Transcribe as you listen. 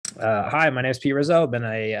Hi, my name is Pete Rizzo. I've been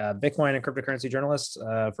a Bitcoin and cryptocurrency journalist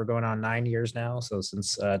for going on 9 years now. So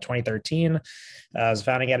since 2013, I was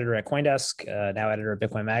founding editor at CoinDesk, now editor at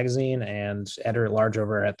Bitcoin Magazine, and editor at large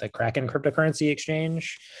over at the Kraken cryptocurrency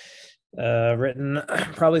exchange. Written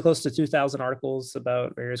probably close to 2,000 articles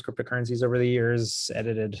about various cryptocurrencies over the years,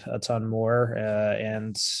 edited a ton more,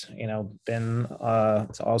 and been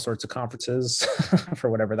to all sorts of conferences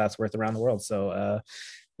for whatever that's worth around the world. So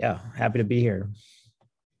yeah, happy to be here.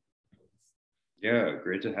 Yeah,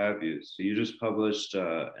 great to have you. So you just published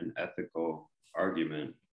an ethical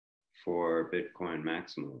argument for Bitcoin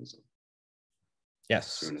maximalism.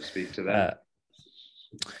 Yes. Do you want to speak to that?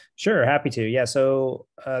 Sure, happy to. Yeah, so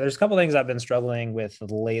there's a couple things I've been struggling with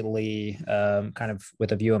lately, kind of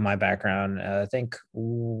with a view of my background. I think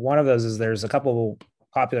one of those is there's a couple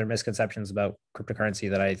popular misconceptions about cryptocurrency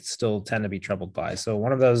that I still tend to be troubled by. So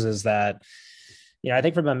one of those is that, I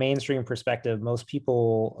think from a mainstream perspective, most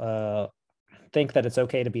people think that it's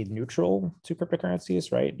okay to be neutral to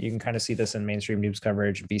cryptocurrencies, right? You can kind of see this in mainstream news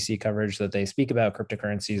coverage, VC coverage, that they speak about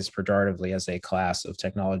cryptocurrencies pejoratively as a class of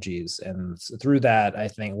technologies. And through that, I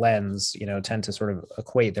think lens, tend to sort of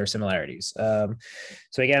equate their similarities. So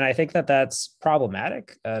again, I think that that's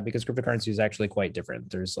problematic because cryptocurrency is actually quite different.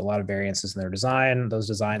 There's a lot of variances in their design. Those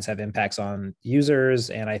designs have impacts on users.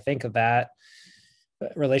 And I think that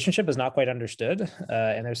relationship is not quite understood.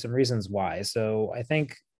 And there's some reasons why. So I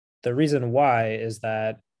think the reason why is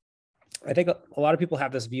that I think a lot of people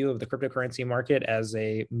have this view of the cryptocurrency market as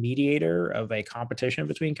a mediator of a competition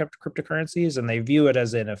between cryptocurrencies, and they view it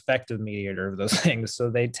as an effective mediator of those things.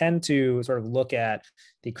 So they tend to sort of look at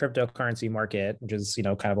the cryptocurrency market, which is,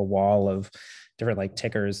 kind of a wall of different like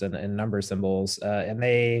tickers and number symbols, and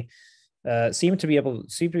they seem to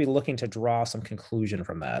be looking to draw some conclusion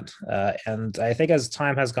from that. And I think as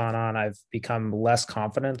time has gone on, I've become less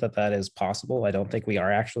confident that that is possible. I don't think we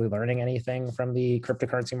are actually learning anything from the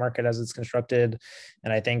cryptocurrency market as it's constructed.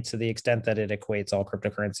 And I think to the extent that it equates all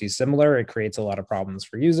cryptocurrencies similar, it creates a lot of problems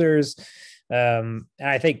for users. And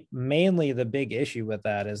I think mainly the big issue with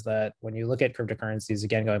that is that when you look at cryptocurrencies,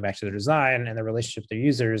 again, going back to their design and the relationship with their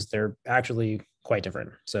users, they're actually quite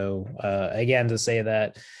different. So again, to say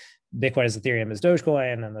that Bitcoin is Ethereum is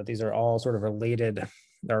Dogecoin, and that these are all sort of related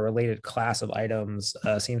class of items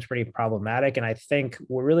seems pretty problematic. And I think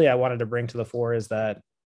what really I wanted to bring to the fore is that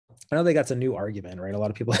I don't think that's a new argument, right? A lot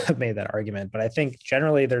of people have made that argument, but I think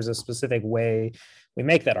generally there's a specific way we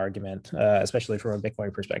make that argument, especially from a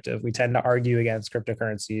Bitcoin perspective. We tend to argue against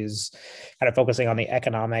cryptocurrencies, kind of focusing on the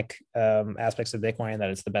economic aspects of Bitcoin, that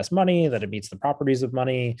it's the best money, that it meets the properties of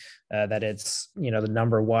money, that it's, the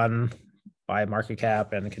number one by market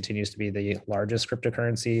cap and continues to be the largest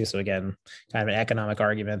cryptocurrency. So again, kind of an economic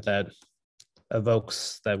argument that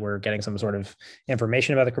evokes that we're getting some sort of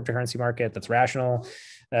information about the cryptocurrency market that's rational.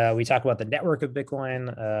 We talk about the network of Bitcoin,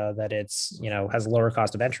 that it's, has a lower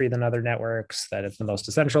cost of entry than other networks, that it's the most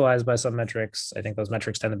decentralized by some metrics. I think those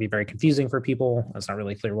metrics tend to be very confusing for people. It's not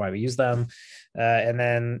really clear why we use them. And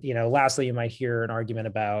then, lastly, you might hear an argument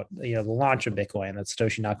about, the launch of Bitcoin, that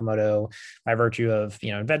Satoshi Nakamoto, by virtue of,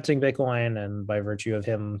 inventing Bitcoin and by virtue of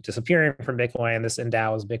him disappearing from Bitcoin, this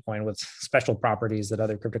endows Bitcoin with special properties that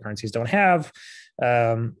other cryptocurrencies don't have.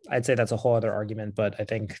 I'd say that's a whole other argument, but I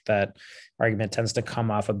think that argument tends to come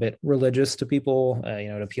off a bit religious to people.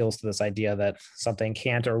 It appeals to this idea that something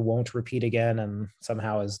can't or won't repeat again and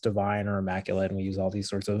somehow is divine or immaculate. And we use all these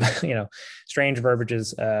sorts of, strange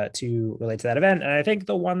verbiages to relate to that event. And I think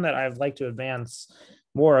the one that I'd like to advance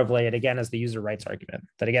more of late, again, is the user rights argument,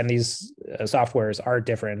 that again, these softwares are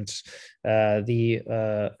different. The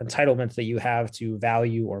entitlements that you have to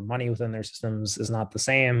value or money within their systems is not the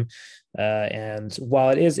same. And while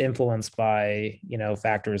it is influenced by,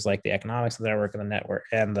 factors like the economics of the network and the network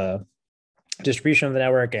and the distribution of the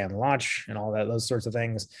network and launch and all that, those sorts of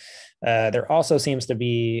things, there also seems to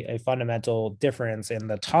be a fundamental difference in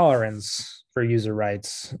the tolerance for user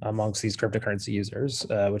rights amongst these cryptocurrency users,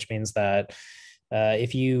 which means that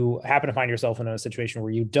if you happen to find yourself in a situation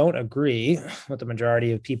where you don't agree with the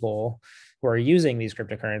majority of people who are using these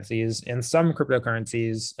cryptocurrencies, in some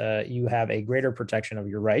cryptocurrencies, you have a greater protection of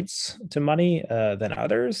your rights to money than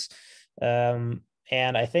others.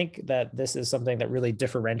 And I think that this is something that really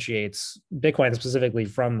differentiates Bitcoin specifically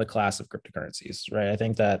from the class of cryptocurrencies, right? I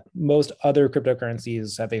think that most other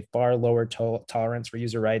cryptocurrencies have a far lower tolerance for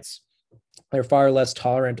user rights. They're far less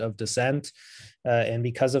tolerant of dissent. And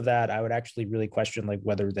because of that, I would actually really question like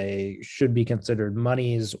whether they should be considered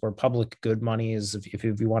monies or public good monies. If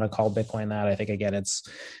you want to call Bitcoin that, I think again,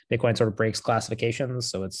 Bitcoin sort of breaks classifications.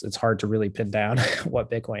 So it's hard to really pin down what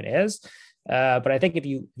Bitcoin is. But I think if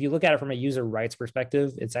you look at it from a user rights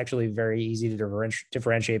perspective, it's actually very easy to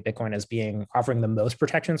differentiate Bitcoin as being offering the most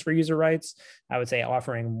protections for user rights. I would say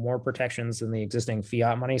offering more protections than the existing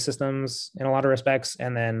fiat money systems in a lot of respects,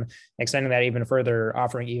 and then extending that even further,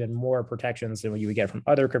 offering even more protections than what you would get from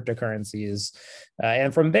other cryptocurrencies.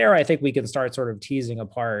 And from there, I think we can start sort of teasing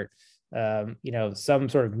apart some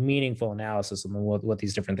sort of meaningful analysis on what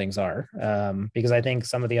these different things are. Because I think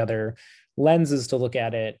some of the other lenses to look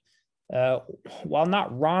at it, while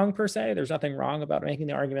not wrong per se, there's nothing wrong about making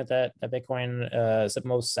the argument that Bitcoin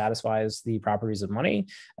most satisfies the properties of money.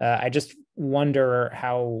 I just wonder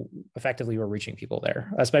how effectively we're reaching people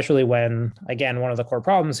there, especially when, again, one of the core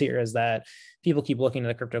problems here is that people keep looking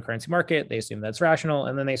at the cryptocurrency market, they assume that's rational,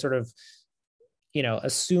 and then they sort of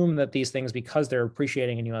assume that these things, because they're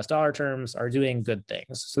appreciating in US dollar terms, are doing good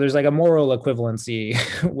things. So there's like a moral equivalency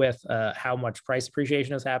with how much price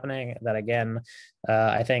appreciation is happening that, again,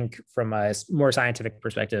 I think from a more scientific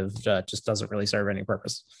perspective, just doesn't really serve any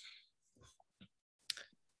purpose.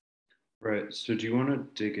 Right. So do you want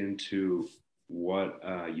to dig into what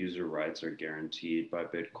user rights are guaranteed by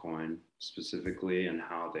Bitcoin specifically, and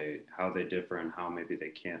how they differ, and how maybe they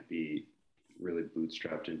can't be really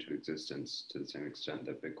bootstrapped into existence to the same extent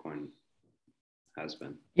that Bitcoin has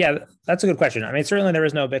been? Yeah, that's a good question. I mean, certainly there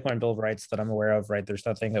is no Bitcoin Bill of Rights that I'm aware of, right? There's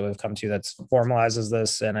nothing that we've come to that formalizes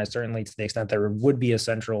this. And I certainly, to the extent there would be a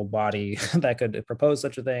central body that could propose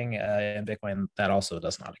such a thing in Bitcoin, that also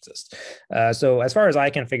does not exist. So as far as I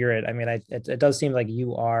can figure it, I mean, it does seem like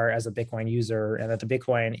you are, as a Bitcoin user, and that the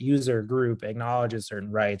Bitcoin user group acknowledges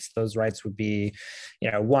certain rights. Those rights would be,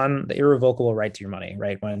 one, the irrevocable right to your money,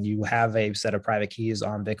 right? When you have a set of private keys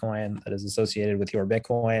on Bitcoin that is associated with your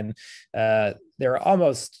Bitcoin, there are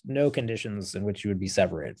almost no conditions in which you would be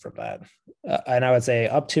separated from that. And I would say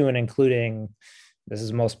up to and including, this is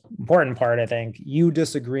the most important part, I think, you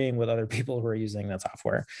disagreeing with other people who are using that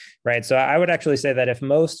software, right? So I would actually say that if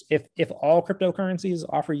all cryptocurrencies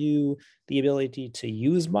offer you the ability to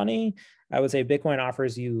use money, I would say Bitcoin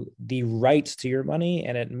offers you the right to your money,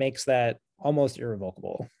 and it makes that almost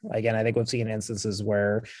irrevocable. Again, I think we've seen instances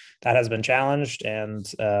where that has been challenged, and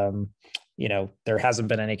there hasn't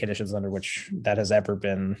been any conditions under which that has ever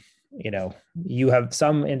been. You have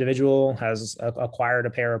some individual has acquired a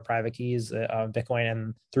pair of private keys on Bitcoin,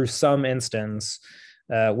 and through some instance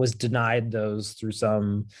was denied those through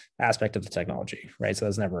some aspect of the technology, right? So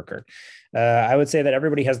that's never occurred. I would say that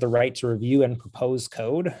everybody has the right to review and propose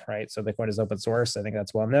code, right? So Bitcoin is open source. I think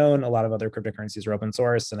that's well known. A lot of other cryptocurrencies are open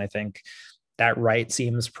source, and I think that right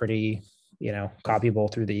seems pretty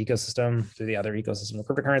copyable through the ecosystem, through the other ecosystem of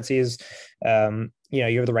cryptocurrencies.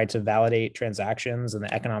 You have the right to validate transactions and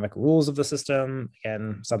the economic rules of the system.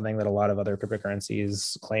 Again, something that a lot of other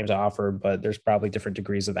cryptocurrencies claim to offer, but there's probably different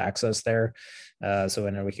degrees of access there. So I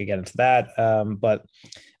know we could get into that. But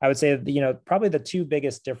I would say, probably the two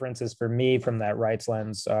biggest differences for me from that rights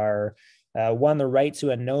lens are, one, the right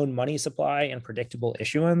to a known money supply and predictable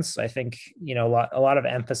issuance. I think, a lot of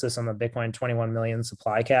emphasis on the Bitcoin 21 million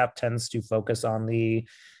supply cap tends to focus on the,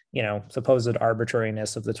 supposed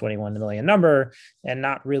arbitrariness of the 21 million number, and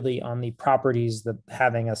not really on the properties that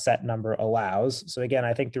having a set number allows. So again,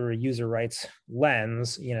 I think through a user rights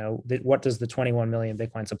lens, what does the 21 million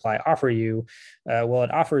Bitcoin supply offer you? Well,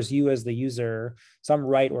 it offers you as the user some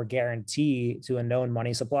right or guarantee to a known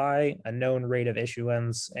money supply, a known rate of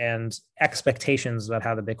issuance, and expectations about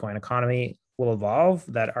how the Bitcoin economy will evolve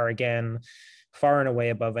that are, again, far and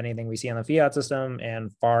away above anything we see in the fiat system, and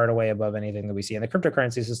far and away above anything that we see in the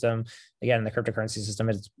cryptocurrency system. Again, in the cryptocurrency system,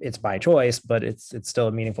 it's by choice, but it's still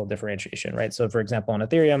a meaningful differentiation, right? So for example, on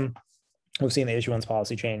Ethereum, we've seen the issuance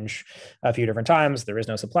policy change a few different times. There is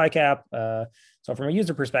no supply cap. So from a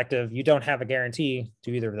user perspective, you don't have a guarantee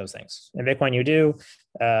to either of those things. In Bitcoin, you do.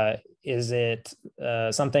 Is it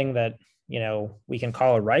something that we can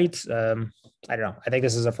call a right? I don't know. I think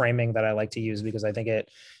this is a framing that I like to use because I think it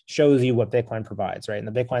shows you what Bitcoin provides, right? In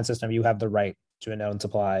the Bitcoin system, you have the right to a known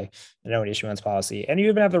supply, a known issuance policy, and you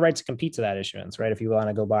even have the right to compete to that issuance, right? If you want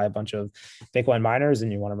to go buy a bunch of Bitcoin miners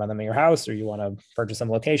and you want to run them in your house, or you want to purchase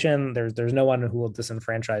some location, there's no one who will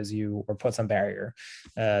disenfranchise you or put some barrier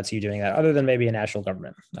to you doing that, other than maybe a national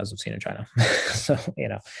government, as we've seen in China. So,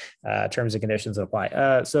 terms and conditions that apply.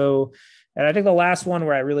 And I think the last one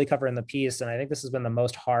where I really cover in the piece, and I think this has been the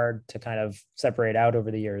most hard to kind of separate out over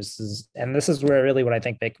the years, and this is where really what I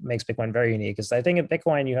think makes Bitcoin very unique, is I think in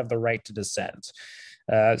Bitcoin, you have the right to dissent.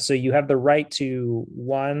 So you have the right to,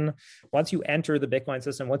 once you enter the Bitcoin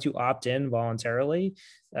system, once you opt in voluntarily,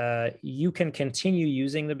 you can continue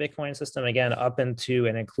using the Bitcoin system, again, up into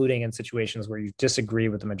and including in situations where you disagree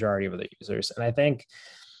with the majority of the users. And I think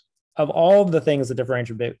of all of the things that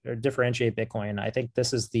differentiate Bitcoin, I think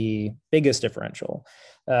this is the biggest differential,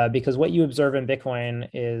 because what you observe in Bitcoin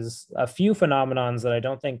is a few phenomenons that I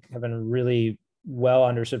don't think have been really well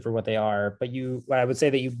understood for what they are, but I would say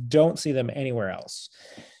that you don't see them anywhere else.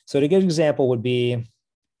 So a good example would be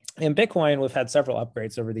in Bitcoin, we've had several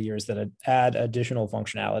upgrades over the years that add additional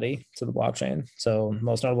functionality to the blockchain. So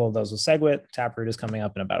most notable of those was SegWit. Taproot is coming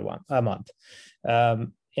up in about a month.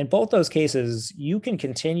 In both those cases, you can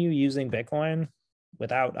continue using Bitcoin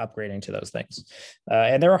without upgrading to those things.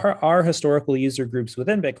 And there are historical user groups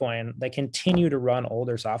within Bitcoin that continue to run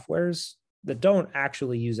older softwares that don't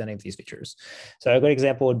actually use any of these features. So a good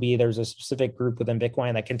example would be there's a specific group within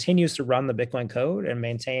Bitcoin that continues to run the Bitcoin code and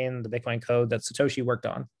maintain the Bitcoin code that Satoshi worked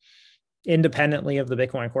on independently of the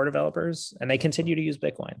Bitcoin core developers, and they continue to use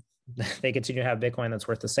Bitcoin. They continue to have Bitcoin that's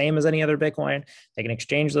worth the same as any other Bitcoin. They can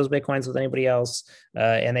exchange those Bitcoins with anybody else,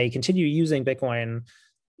 and they continue using Bitcoin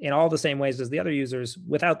in all the same ways as the other users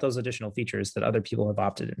without those additional features that other people have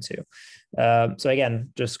opted into. So again,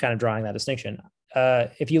 just kind of drawing that distinction.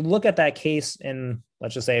 If you look at that case in,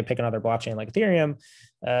 let's just say, pick another blockchain like Ethereum,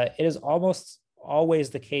 it is almost always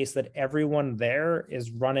the case that everyone there is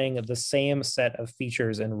running the same set of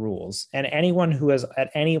features and rules. And anyone who has at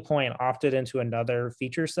any point opted into another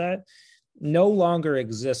feature set no longer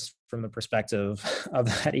exists from the perspective of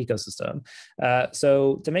that ecosystem.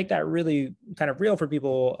 So to make that really kind of real for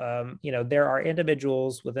people, there are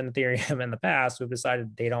individuals within Ethereum in the past who have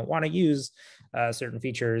decided they don't want to use certain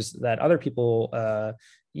features that other people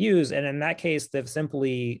use. And in that case,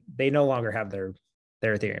 they no longer have their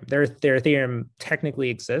Ethereum. Their Ethereum technically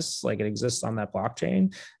exists, like it exists on that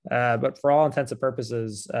blockchain, but for all intents and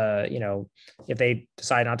purposes, if they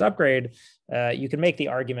decide not to upgrade, you can make the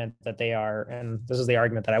argument that they are, and this is the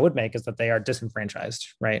argument that I would make, is that they are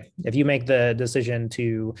disenfranchised, right? If you make the decision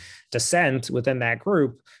to dissent within that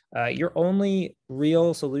group, your only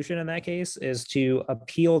real solution in that case is to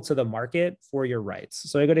appeal to the market for your rights.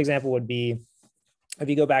 So a good example would be, if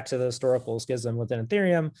you go back to the historical schism within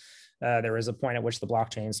Ethereum, there was a point at which the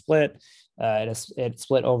blockchain split. It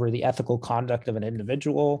split over the ethical conduct of an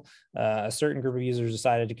individual. A certain group of users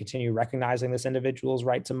decided to continue recognizing this individual's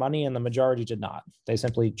right to money, and the majority did not. They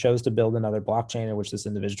simply chose to build another blockchain in which this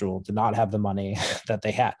individual did not have the money that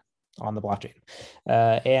they had on the blockchain.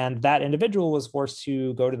 And that individual was forced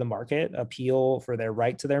to go to the market, appeal for their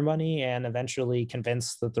right to their money, and eventually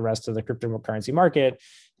convince that the rest of the cryptocurrency market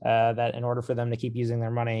that in order for them to keep using their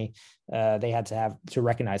money, they had to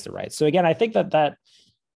recognize the rights. So again, I think that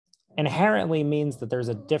inherently means that there's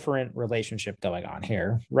a different relationship going on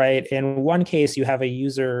here, right? In one case, you have a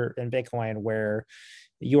user in Bitcoin where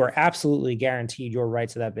you are absolutely guaranteed your right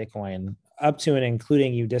to that Bitcoin, up to and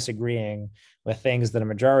including you disagreeing with things that a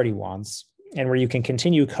majority wants, and where you can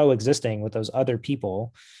continue coexisting with those other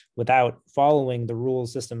people without following the rule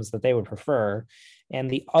systems that they would prefer. And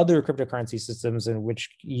the other cryptocurrency systems in which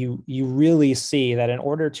you really see that in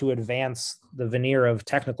order to advance the veneer of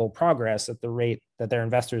technical progress at the rate that their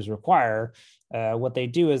investors require, what they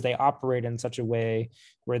do is they operate in such a way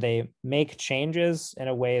where they make changes in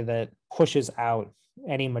a way that pushes out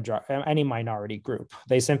any minority group.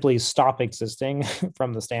 They simply stop existing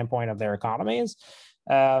from the standpoint of their economies.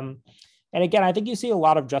 And again, I think you see a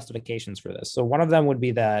lot of justifications for this. So one of them would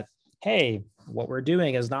be that, hey, what we're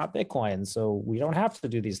doing is not Bitcoin, so we don't have to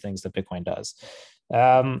do these things that Bitcoin does.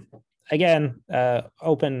 Again,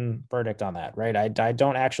 open verdict on that, right? I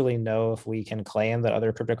don't actually know if we can claim that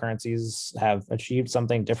other cryptocurrencies have achieved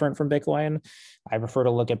something different from Bitcoin. I prefer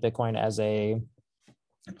to look at Bitcoin as a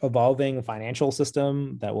evolving financial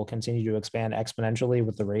system that will continue to expand exponentially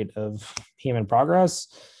with the rate of human progress.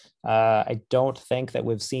 I don't think that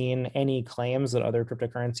we've seen any claims that other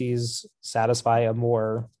cryptocurrencies satisfy a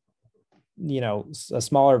more, a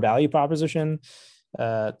smaller value proposition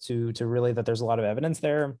to really that there's a lot of evidence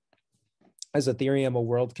there. Is Ethereum a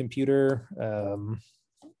world computer?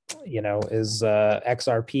 Is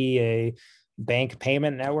XRP a bank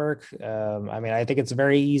payment network? I think it's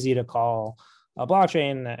very easy to call a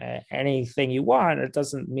blockchain anything you want. It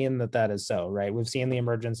doesn't mean that is so, right? We've seen the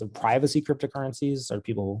emergence of privacy cryptocurrencies. Are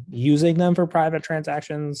people using them for private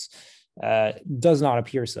transactions? Does not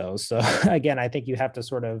appear so. So again, I think you have to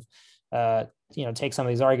sort of take some of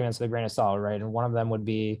these arguments with a grain of salt, right? And one of them would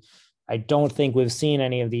be, I don't think we've seen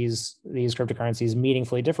any of these cryptocurrencies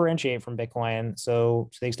meaningfully differentiate from Bitcoin. So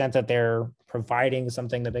to the extent that they're providing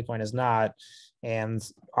something that Bitcoin is not and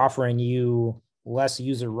offering you less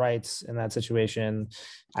user rights in that situation,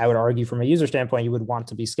 I would argue from a user standpoint, you would want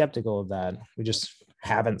to be skeptical of that. We just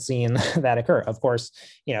haven't seen that occur. Of course,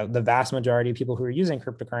 the vast majority of people who are using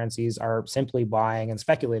cryptocurrencies are simply buying and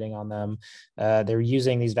speculating on them. They're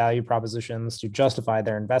using these value propositions to justify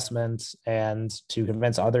their investment and to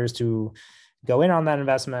convince others to go in on that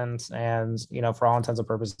investment. And for all intents and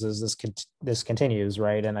purposes, this continues,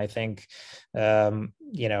 right? And I think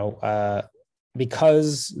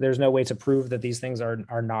because there's no way to prove that these things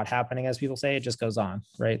are not happening, as people say, it just goes on,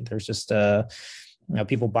 right? There's just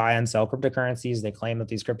people buy and sell cryptocurrencies. They claim that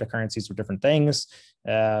these cryptocurrencies are different things,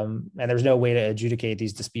 and there's no way to adjudicate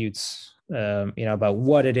these disputes, about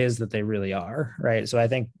what it is that they really are, right? So I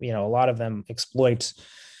think a lot of them exploit,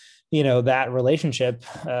 that relationship,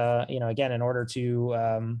 again, in order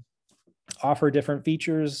to offer different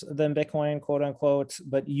features than Bitcoin, quote unquote.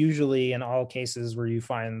 But usually, in all cases where you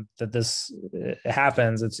find that this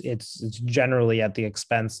happens, it's generally at the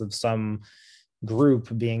expense of some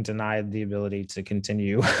group being denied the ability to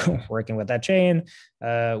continue working with that chain,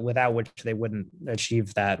 without which they wouldn't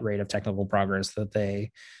achieve that rate of technical progress that they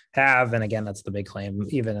have. And again, that's the big claim,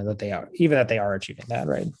 even that they are achieving that,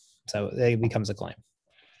 right? So it becomes a claim.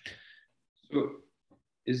 So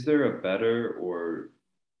is there a better or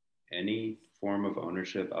any form of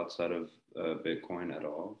ownership outside of Bitcoin at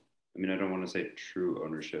all? I mean, I don't want to say true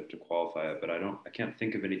ownership to qualify it, but I can't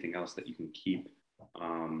think of anything else that you can keep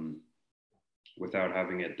without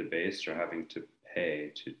having it debased or having to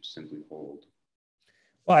pay to simply hold.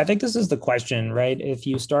 Well, I think this is the question, right? If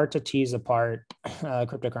you start to tease apart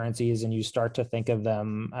cryptocurrencies and you start to think of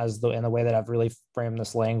them as in the way that I've really framed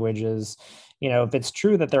this language is, if it's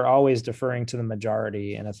true that they're always deferring to the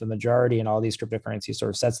majority, and if the majority in all these cryptocurrencies sort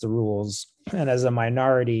of sets the rules, and as a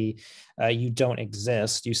minority, you don't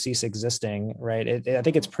exist, you cease existing, right? I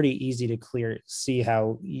think it's pretty easy to see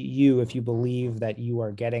how if you believe that you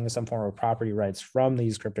are getting some form of property rights from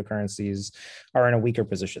these cryptocurrencies, are in a weaker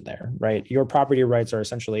position there, right? Your property rights are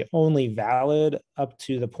essentially only valid up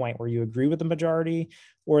to the point where you agree with the majority,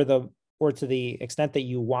 or to the extent that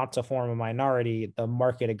you want to form a minority, the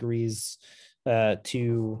market agrees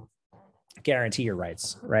to guarantee your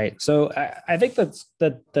rights, right? So I think that's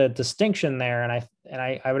the distinction there, and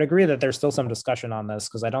I would agree that there's still some discussion on this,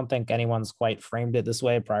 because I don't think anyone's quite framed it this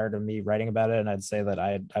way prior to me writing about it, and I'd say that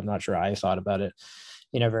I'm not sure I thought about it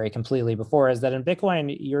very completely before, is that in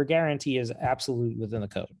Bitcoin your guarantee is absolute within the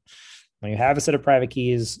code. When you have a set of private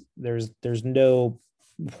keys, there's no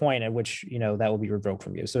point at which that will be revoked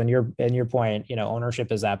from you. So in your point,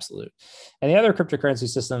 ownership is absolute. And the other cryptocurrency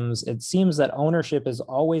systems, it seems that ownership is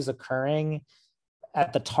always occurring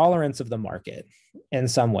at the tolerance of the market in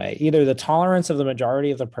some way, either the tolerance of the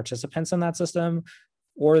majority of the participants in that system,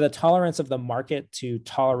 or the tolerance of the market to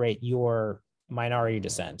tolerate your minority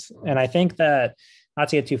dissent. And I think that, not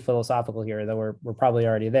to get too philosophical here, though we're probably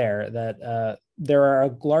already there, that there are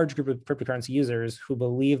a large group of cryptocurrency users who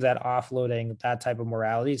believe that offloading that type of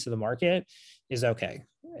morality to the market is okay,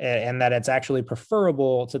 and that it's actually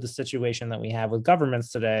preferable to the situation that we have with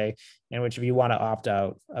governments today, in which if you want to opt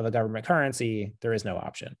out of a government currency, there is no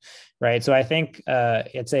option, right? So I think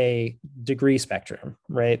it's a degree spectrum,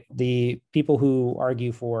 right? The people who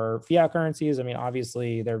argue for fiat currencies, I mean,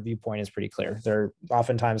 obviously their viewpoint is pretty clear. They're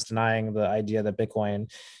oftentimes denying the idea that Bitcoin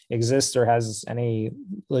exists or has any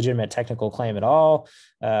legitimate technical claim at all.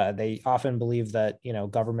 They often believe that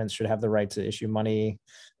governments should have the right to issue money,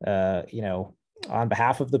 on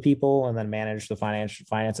behalf of the people, and then manage the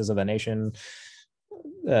finances of the nation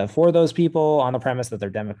for those people, on the premise that they're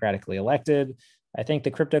democratically elected. I think the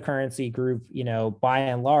cryptocurrency group, by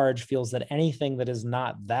and large, feels that anything that is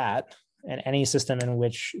not that, and any system in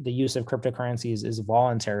which the use of cryptocurrencies is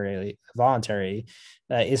voluntary,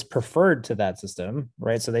 is preferred to that system,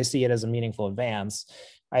 right? So they see it as a meaningful advance.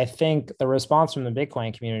 I think the response from the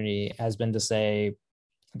Bitcoin community has been to say,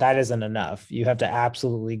 that isn't enough. You have to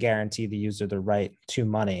absolutely guarantee the user the right to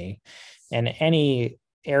money. And any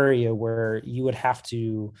area where you would have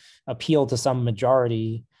to appeal to some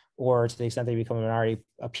majority, or to the extent they become a minority,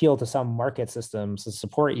 appeal to some market systems to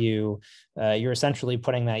support you, you're essentially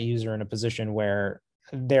putting that user in a position where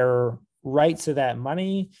their right to that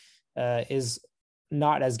money is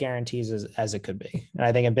not as guaranteed as it could be. And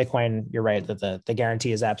I think in Bitcoin, you're right that the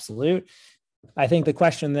guarantee is absolute. I think the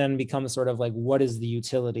question then becomes sort of like, what is the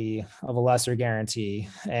utility of a lesser guarantee?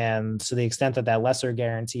 And to the extent that that lesser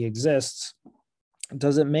guarantee exists,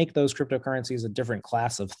 does it make those cryptocurrencies a different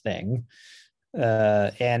class of thing?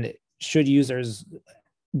 And should users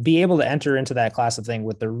be able to enter into that class of thing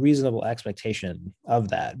with the reasonable expectation of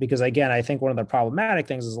that? Because again, I think one of the problematic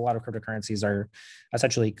things is a lot of cryptocurrencies are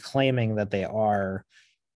essentially claiming that they are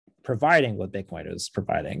providing what Bitcoin is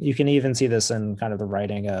providing. You can even see this in kind of the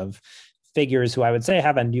writing of figures who I would say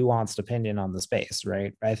have a nuanced opinion on the space,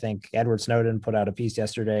 right? I think Edward Snowden put out a piece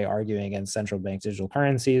yesterday arguing against central bank digital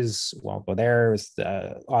currencies. Won't go there.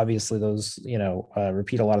 Obviously, those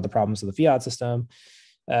repeat a lot of the problems of the fiat system.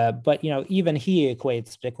 But even he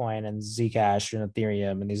equates Bitcoin and Zcash and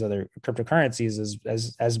Ethereum and these other cryptocurrencies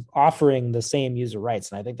as offering the same user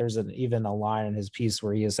rights. And I think there's even a line in his piece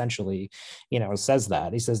where he essentially, says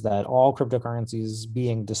that. He says that all cryptocurrencies,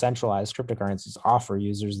 being decentralized cryptocurrencies, offer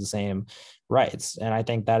users the same rights. And I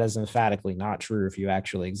think that is emphatically not true if you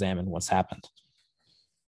actually examine what's happened.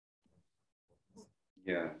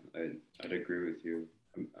 Yeah, I'd agree with you.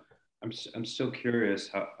 I'm still curious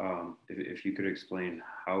how if you could explain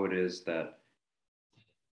how it is that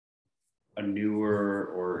a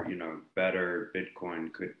newer or better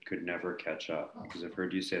Bitcoin could never catch up, because I've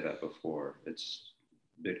heard you say that before. It's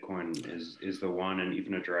Bitcoin is the one, and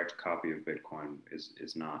even a direct copy of Bitcoin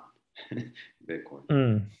is not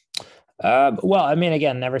Bitcoin. Well, I mean,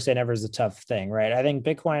 again, never say never is a tough thing, right? I think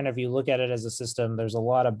Bitcoin, if you look at it as a system, there's a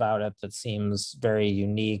lot about it that seems very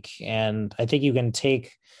unique. And I think you can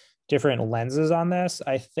take different lenses on this.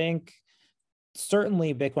 I think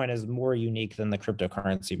certainly Bitcoin is more unique than the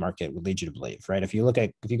cryptocurrency market would lead you to believe, right? If you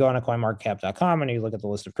go on a coinmarketcap.com and you look at the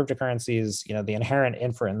list of cryptocurrencies, the inherent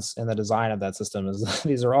inference in the design of that system is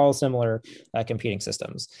these are all similar competing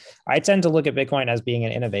systems. I tend to look at Bitcoin as being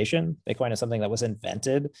an innovation. Bitcoin is something that was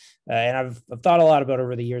invented. And I've thought a lot about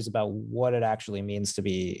over the years about what it actually means to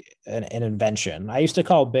be an invention. I used to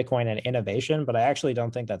call Bitcoin an innovation, but I actually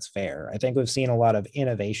don't think that's fair. I think we've seen a lot of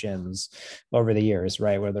innovations over the years,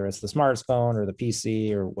 right? Whether it's the smartphone or the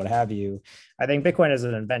PC or what have you. I think Bitcoin is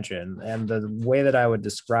an invention. And the way that I would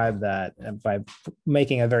describe that by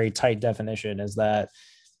making a very tight definition is that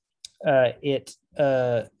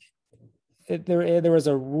there was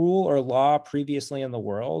a rule or law previously in the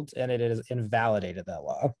world, and it has invalidated that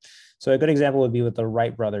law. So a good example would be with the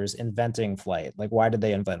Wright brothers inventing flight. Like, why did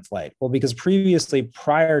they invent flight? Well, because previously,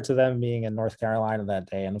 prior to them being in North Carolina that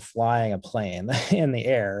day and flying a plane in the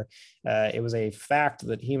air, it was a fact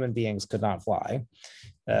that human beings could not fly.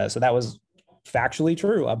 So that was factually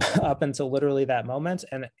true up until literally that moment.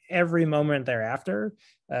 And every moment thereafter,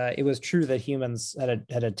 it was true that humans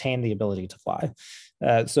had attained the ability to fly.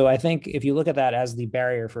 So I think if you look at that as the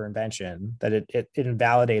barrier for invention, that it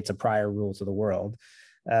invalidates a prior rule to the world.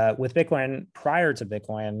 With Bitcoin, prior to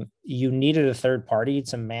Bitcoin, you needed a third party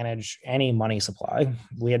to manage any money supply.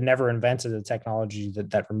 We had never invented a technology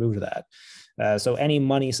that removed that. So any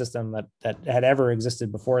money system that had ever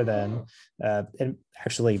existed before then, and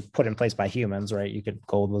actually put in place by humans, right?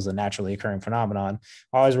 Gold was a naturally occurring phenomenon,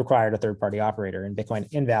 always required a third-party operator, and Bitcoin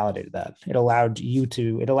invalidated that. It allowed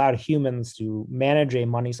humans to manage a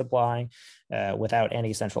money supply without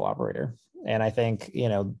any central operator. And I think,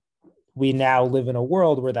 we now live in a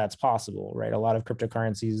world where that's possible, right? A lot of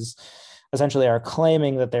cryptocurrencies essentially are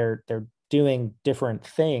claiming that they're doing different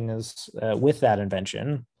things with that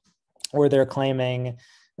invention, or they're claiming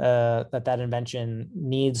that invention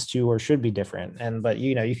needs to or should be different. But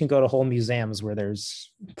you can go to whole museums where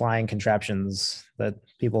there's flying contraptions that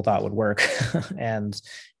people thought would work and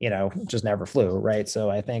just never flew, right? So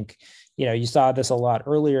I think you saw this a lot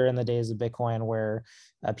earlier in the days of Bitcoin, where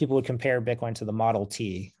people would compare Bitcoin to the Model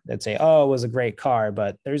T. They'd say, oh, it was a great car,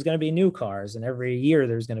 but there's going to be new cars. And every year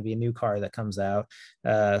there's going to be a new car that comes out.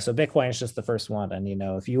 So Bitcoin is just the first one. And,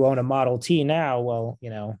 if you own a Model T now, well,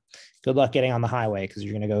 good luck getting on the highway because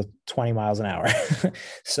you're going to go 20 miles an hour.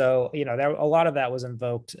 So, a lot of that was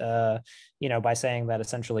invoked, by saying that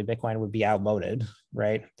essentially Bitcoin would be outmoded,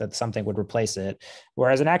 right? That something would replace it.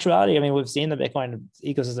 Whereas in actuality, we've seen the Bitcoin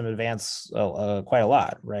ecosystem advance quite a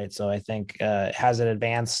lot, right? So I think has it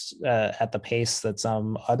advanced at the pace that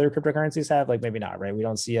some other cryptocurrencies have? Like, maybe not, right? We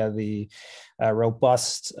don't see the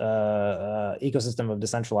robust ecosystem of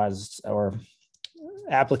decentralized or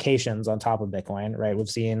applications on top of Bitcoin, right? We've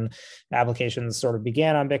seen applications sort of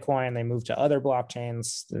began on Bitcoin, they moved to other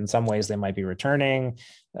blockchains. In some ways, they might be returning,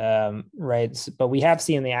 right? But we have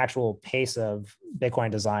seen the actual pace of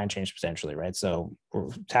Bitcoin design change substantially, right? So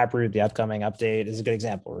Taproot, the upcoming update, is a good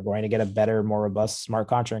example. We're going to get a better, more robust smart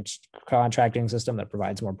contracting system that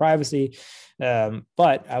provides more privacy.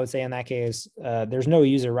 But I would say in that case, there's no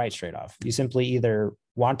user rights trade-off. You simply either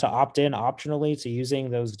want to opt in optionally to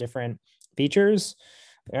using those different features,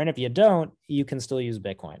 and if you don't, you can still use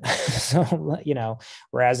Bitcoin. So,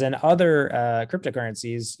 whereas in other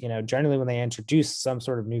cryptocurrencies, generally when they introduce some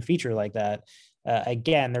sort of new feature like that,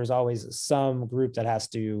 again, there's always some group that has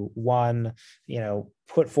to, one,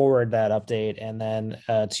 put forward that update, and then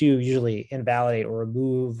two, usually invalidate or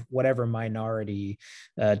remove whatever minority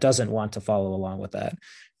doesn't want to follow along with that.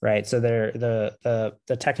 right? So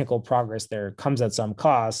the technical progress there comes at some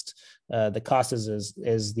cost. The cost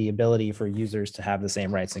is the ability for users to have the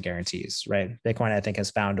same rights and guarantees, right? Bitcoin, I think,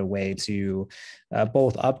 has found a way to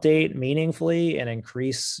both update meaningfully and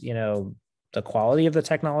increase, the quality of the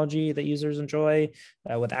technology that users enjoy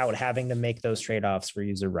without having to make those trade-offs for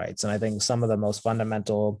user rights. And I think some of the most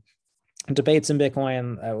fundamental debates in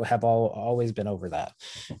Bitcoin have always been over that.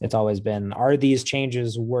 It's always been, are these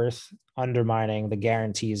changes worth undermining the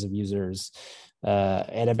guarantees of users?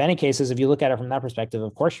 And in many cases, if you look at it from that perspective,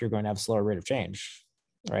 of course, you're going to have a slower rate of change,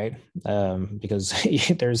 right? Because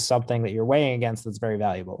there's something that you're weighing against that's very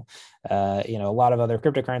valuable. A lot of other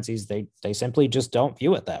cryptocurrencies, they simply just don't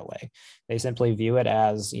view it that way. They simply view it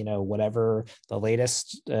as, whatever the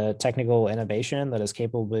latest technical innovation that is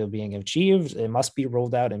capable of being achieved, it must be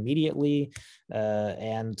rolled out immediately.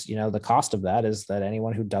 And the cost of that is that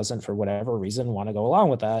anyone who doesn't, for whatever reason, want to go along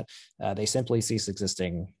with that, they simply cease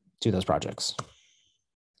existing to those projects.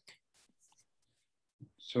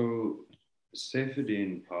 So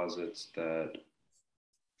Saifedean posits that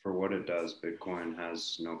for what it does, Bitcoin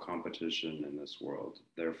has no competition in this world.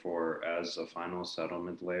 Therefore, as a final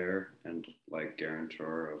settlement layer and like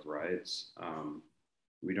guarantor of rights,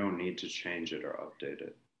 we don't need to change it or update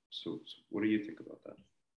it. So what do you think about that?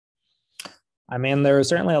 I mean, there are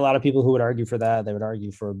certainly a lot of people who would argue for that. They would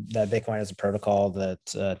argue for that Bitcoin is a protocol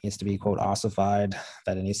that needs to be, quote, ossified,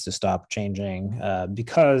 that it needs to stop changing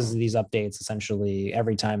because these updates, essentially,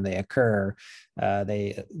 every time they occur,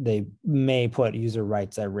 they may put user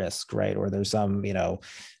rights at risk, right? Or there's some,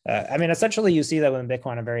 essentially, you see that when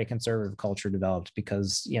Bitcoin, a very conservative culture developed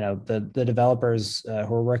because, the developers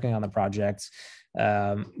who are working on the projects,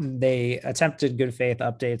 they attempted good faith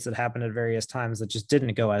updates that happened at various times that just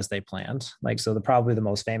didn't go as they planned. So probably the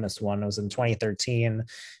most famous one was in 2013.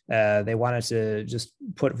 They wanted to just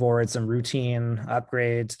put forward some routine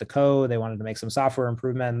upgrades to the code. They wanted to make some software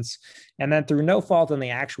improvements. And then through no fault in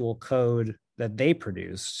the actual code that they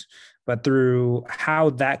produced, but through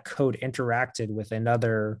how that code interacted with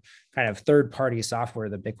another kind of third-party software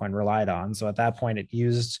that Bitcoin relied on. So at that point, it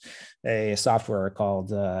used a software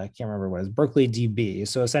called, I can't remember what it was, Berkeley DB.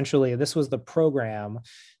 So essentially, this was the program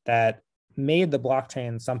that made the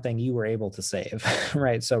blockchain something you were able to save,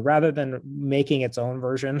 right? So rather than making its own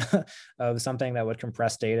version of something that would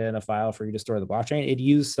compress data in a file for you to store the blockchain, it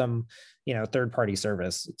used some, third-party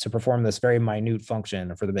service to perform this very minute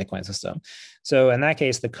function for the Bitcoin system. So in that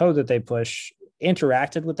case, the code that they push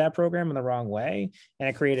interacted with that program in the wrong way, and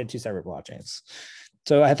it created two separate blockchains.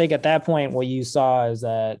 So I think at that point, what you saw is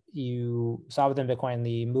that you saw within Bitcoin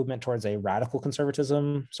the movement towards a radical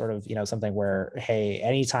conservatism, sort of, something where, hey,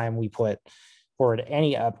 anytime we put forward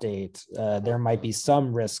any update, there might be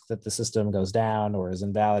some risk that the system goes down or is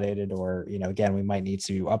invalidated, or, again, we might need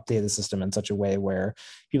to update the system in such a way where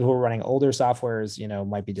people who are running older softwares,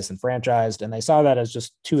 might be disenfranchised. And they saw that as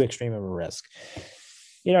just too extreme of a risk.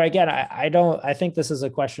 Again, I think this is a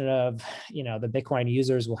question of, the Bitcoin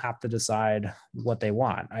users will have to decide what they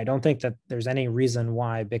want. I don't think that there's any reason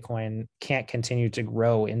why Bitcoin can't continue to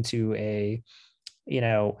grow into a,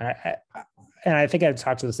 and I think I've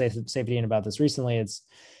talked to the Saifedean about this recently.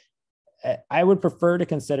 I would prefer to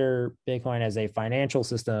consider Bitcoin as a financial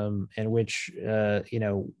system in which,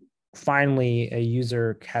 finally a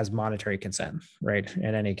user has monetary consent, right?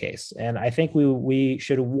 In any case. And I think we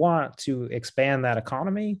should want to expand that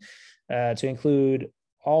economy to include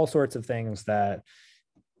all sorts of things that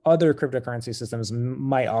other cryptocurrency systems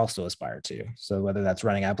might also aspire to. So whether that's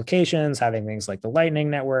running applications, having things like the Lightning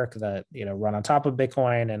Network that run on top of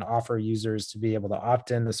Bitcoin and offer users to be able to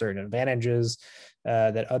opt into certain advantages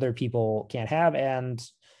that other people can't have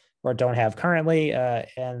or don't have currently.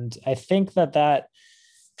 And I think that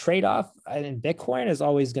trade-off in Bitcoin is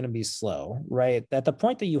always going to be slow, right? At the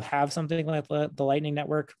point that you have something like the Lightning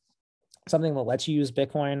Network, something that lets you use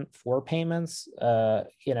Bitcoin for payments, are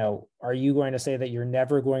you going to say that you're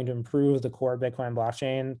never going to improve the core Bitcoin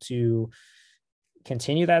blockchain to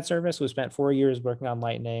continue that service? We spent 4 years working on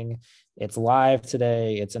Lightning. It's live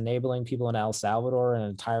today. It's enabling people in El Salvador and an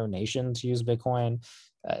entire nation to use Bitcoin.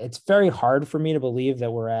 It's very hard for me to believe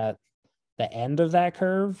that we're at the end of that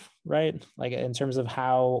curve, right? Like in terms of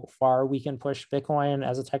how far we can push Bitcoin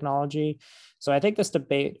as a technology. So I think this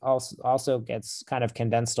debate also gets kind of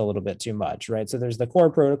condensed a little bit too much, right? So there's the core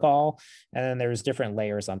protocol, and then there's different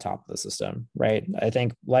layers on top of the system, right? I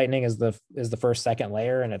think Lightning is the first, second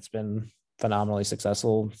layer, and it's been phenomenally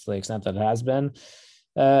successful to the extent that it has been.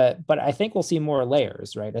 But I think we'll see more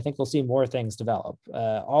layers, right? I think we'll see more things develop.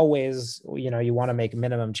 Always, you want to make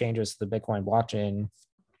minimum changes to the Bitcoin blockchain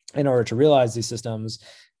in order to realize these systems.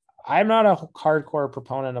 I'm not a hardcore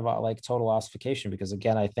proponent of like total ossification because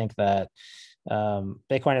again, I think that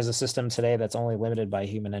Bitcoin is a system today that's only limited by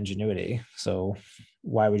human ingenuity. So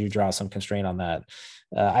why would you draw some constraint on that?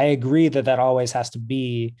 I agree that that always has to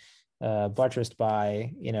be buttressed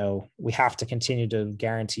by, we have to continue to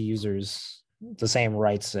guarantee users the same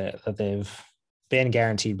rights that they've been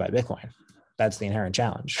guaranteed by Bitcoin. That's the inherent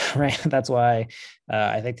challenge, right? That's why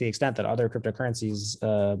I think to the extent that other cryptocurrencies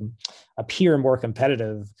appear more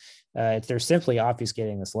competitive, they're simply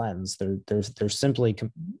obfuscating this lens. They're simply,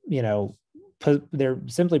 they're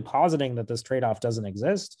simply positing that this trade-off doesn't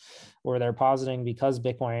exist, or they're positing because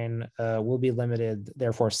Bitcoin will be limited,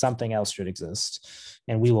 therefore something else should exist,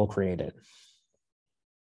 and we will create it.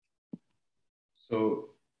 So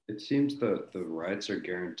it seems that the rights are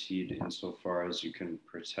guaranteed insofar as you can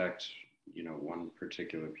protect, one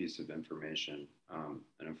particular piece of information. And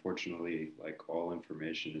unfortunately, like all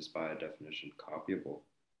information is by definition copyable.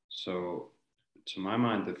 So to my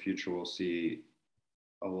mind, the future will see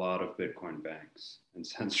a lot of Bitcoin banks and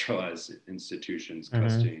centralized institutions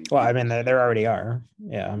custodying Well, I mean, people's there Bitcoin. already are.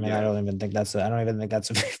 Yeah, I mean, Yeah. I don't even think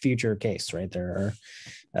that's a future case, right? There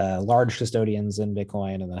are large custodians in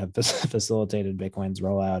Bitcoin and that have facilitated Bitcoin's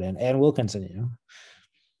rollout and will continue.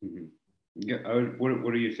 Mm-hmm. Yeah.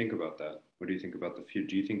 What do you think about that? What do you think about the future?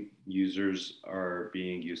 Do you think users are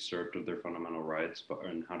being usurped of their fundamental rights,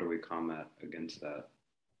 and how do we combat against that?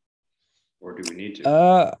 Or do we need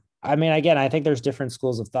to? I mean, again, I think there's different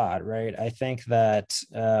schools of thought, right? I think that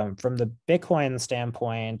from the Bitcoin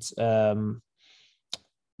standpoint,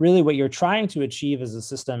 really what you're trying to achieve is a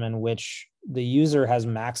system in which the user has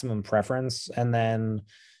maximum preference, and then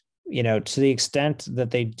to the extent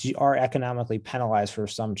that they are economically penalized for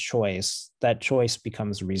some choice, that choice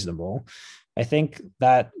becomes reasonable. I think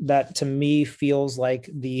that to me feels like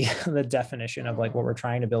the the definition of like what we're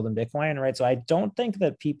trying to build in Bitcoin, right? So I don't think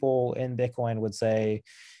that people in Bitcoin would say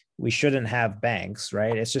we shouldn't have banks,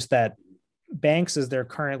 right? It's just that banks, as they're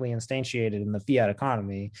currently instantiated in the fiat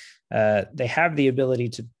economy, they have the ability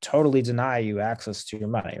to totally deny you access to your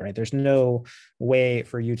money, right? There's no way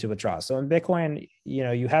for you to withdraw. So in Bitcoin,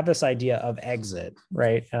 you have this idea of exit,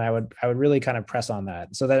 right? And I would really kind of press on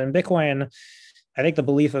that. So that in Bitcoin, I think the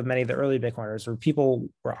belief of many of the early Bitcoiners were people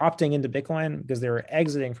were opting into Bitcoin because they were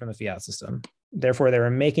exiting from the fiat system. Therefore, they were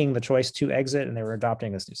making the choice to exit and they were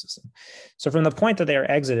adopting this new system. So, from the point that they are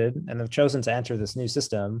exited and have chosen to enter this new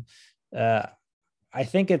system, uh, I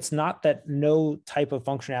think it's not that no type of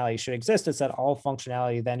functionality should exist. It's that all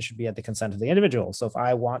functionality then should be at the consent of the individual. So if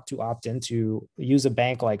I want to opt into use a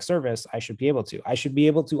bank-like service, I should be able to. I should be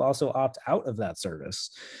able to also opt out of that service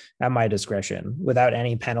at my discretion without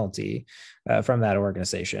any penalty from that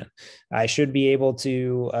organization. I should be able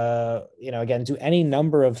to, again, do any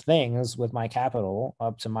number of things with my capital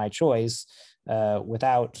up to my choice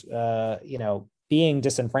without, being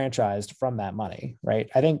disenfranchised from that money, right?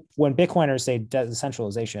 I think when Bitcoiners say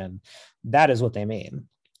decentralization, that is what they mean,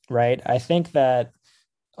 right? I think that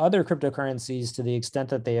other cryptocurrencies, to the extent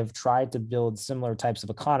that they have tried to build similar types of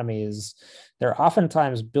economies, they're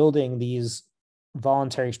oftentimes building these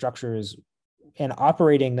voluntary structures and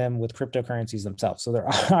operating them with cryptocurrencies themselves. So they're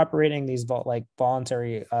operating these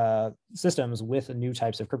voluntary systems with new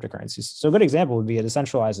types of cryptocurrencies. So a good example would be a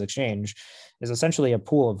decentralized exchange is essentially a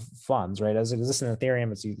pool of funds, right? As it exists in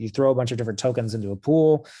Ethereum, it's you throw a bunch of different tokens into a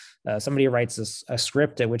pool. Somebody writes a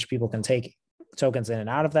script at which people can take tokens in and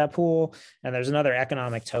out of that pool. And there's another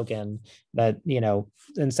economic token that,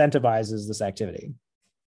 incentivizes this activity.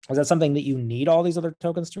 Is that something that you need all these other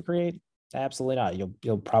tokens to create? Absolutely not.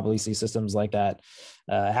 You'll probably see systems like that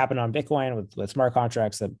happen on Bitcoin with smart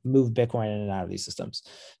contracts that move Bitcoin in and out of these systems.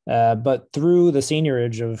 But through the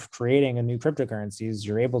seigniorage of creating a new cryptocurrencies,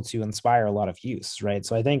 you're able to inspire a lot of use, right?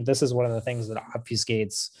 So I think this is one of the things that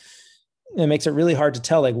obfuscates. It makes it really hard to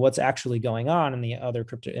tell like what's actually going on in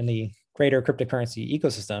the greater cryptocurrency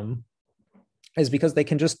ecosystem, is because they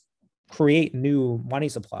can just create new money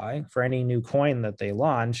supply for any new coin that they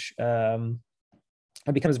launch.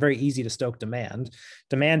 It becomes very easy to stoke demand.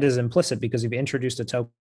 Demand is implicit because you've introduced a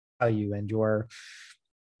token value and you're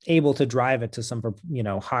able to drive it to some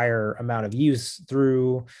higher amount of use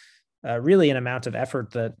through really an amount of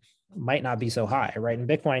effort that might not be so high, right? In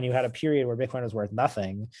Bitcoin, you had a period where Bitcoin was worth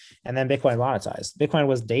nothing, and then Bitcoin monetized. Bitcoin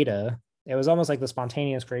was data. It was almost like the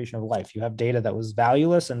spontaneous creation of life. You have data that was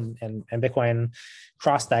valueless, and Bitcoin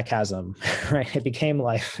crossed that chasm, right? It became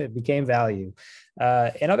life. It became value.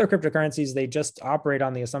 In other cryptocurrencies, they just operate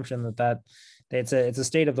on the assumption that it's a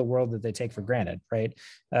state of the world that they take for granted, right?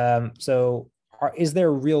 So is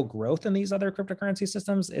there real growth in these other cryptocurrency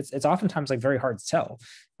systems? It's oftentimes like very hard to tell.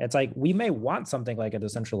 It's like we may want something like a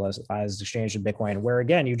decentralized exchange in Bitcoin, where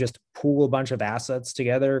again you just pool a bunch of assets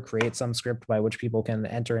together, create some script by which people can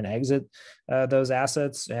enter and exit those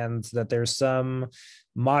assets, and that there's some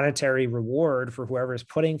monetary reward for whoever's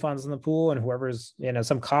putting funds in the pool and whoever's,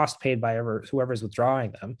 some cost paid by whoever's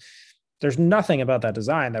withdrawing them. There's nothing about that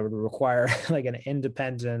design that would require like an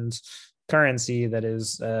independent currency that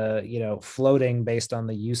is floating based on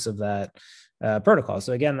the use of that protocol.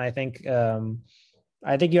 So again, I think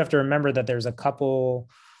you have to remember that there's a couple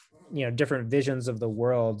different visions of the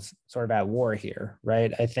world sort of at war here,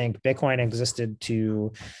 right? I think Bitcoin existed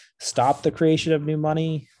to stop the creation of new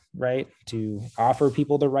money, right? To offer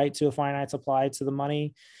people the right to a finite supply to the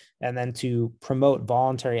money, and then to promote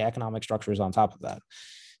voluntary economic structures on top of that.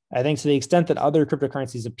 I think to the extent that other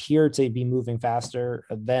cryptocurrencies appear to be moving faster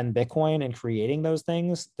than Bitcoin and creating those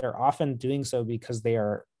things, they're often doing so because they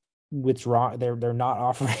are withdraw. They're not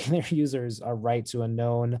offering their users a right to a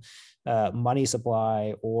known money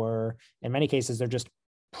supply, or in many cases, they're just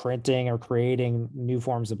printing or creating new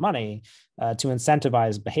forms of money to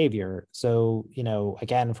incentivize behavior. So,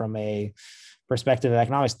 again, from a perspective of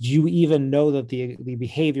economics, do you even know that the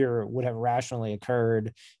behavior would have rationally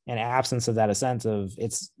occurred in absence of that incentive?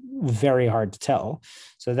 It's very hard to tell.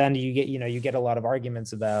 So then you get a lot of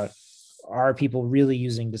arguments about, are people really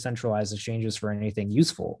using decentralized exchanges for anything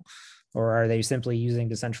useful? Or are they simply using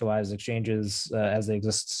decentralized exchanges as they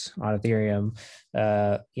exist on Ethereum,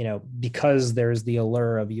 because there's the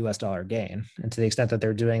allure of US dollar gain? And to the extent that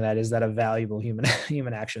they're doing that, is that a valuable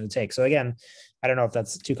human action to take? So again, I don't know if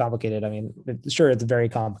that's too complicated. I mean, sure, it's very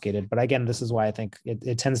complicated, but again, this is why I think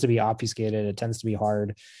it tends to be obfuscated. It tends to be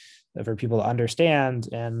hard for people to understand.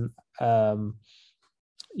 And,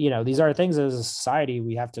 these are things as a society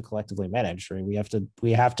we have to collectively manage, right? We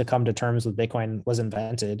have to come to terms with Bitcoin was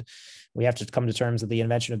invented. We have to come to terms that the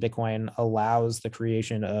invention of Bitcoin allows the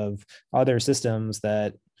creation of other systems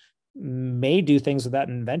that may do things with that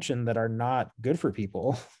invention that are not good for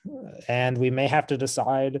people. And we may have to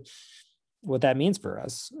decide what that means for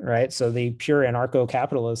us, right? So the pure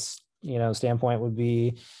anarcho-capitalist, standpoint would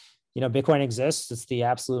be, Bitcoin exists, it's the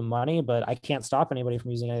absolute money, but I can't stop anybody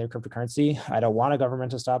from using any other cryptocurrency. I don't want a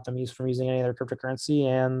government to stop them from using any other cryptocurrency.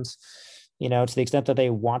 And, to the extent that they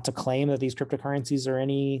want to claim that these cryptocurrencies are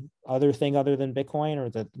any other thing other than Bitcoin, or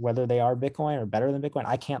that whether they are Bitcoin or better than Bitcoin,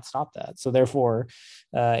 I can't stop that. So therefore,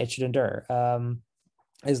 it should endure.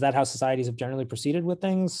 Is that how societies have generally proceeded with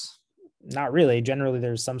things? Not really. Generally,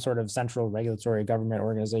 there's some sort of central regulatory government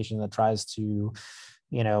organization that tries to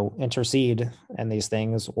intercede in these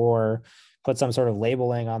things, or put some sort of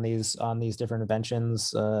labeling on these different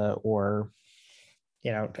inventions, or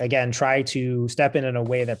again, try to step in a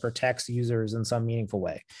way that protects users in some meaningful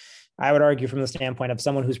way. I would argue from the standpoint of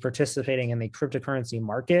someone who's participating in the cryptocurrency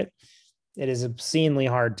market, it is obscenely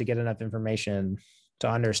hard to get enough information to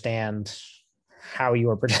understand how you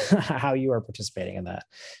are participating in that.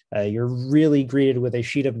 You're really greeted with a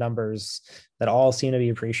sheet of numbers that all seem to be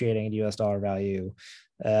appreciating in US dollar value,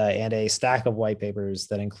 and a stack of white papers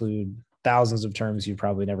that include thousands of terms you've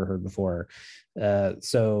probably never heard before.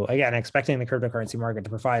 So again, expecting the cryptocurrency market to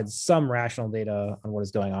provide some rational data on what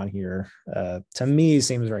is going on here, to me,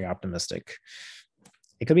 seems very optimistic.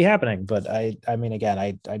 It could be happening, but I mean, again,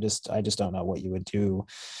 I just don't know what you would do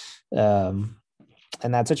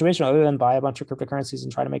in that situation other than buy a bunch of cryptocurrencies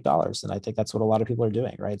and try to make dollars. And I think that's what a lot of people are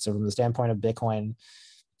doing, right? So from the standpoint of Bitcoin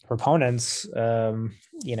proponents,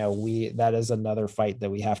 that is another fight that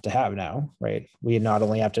we have to have now, right? We not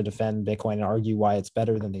only have to defend Bitcoin and argue why it's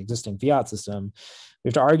better than the existing fiat system, we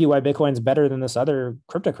have to argue why Bitcoin's better than this other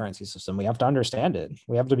cryptocurrency system. We have to understand it.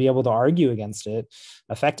 We have to be able to argue against it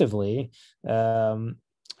effectively.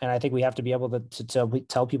 And I think we have to be able to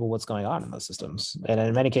tell people what's going on in those systems. And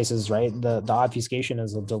in many cases, right, the obfuscation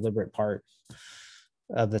is a deliberate part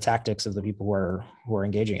of the tactics of the people who are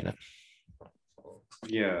engaging in it.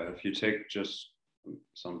 Yeah, if you take just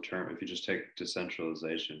if you just take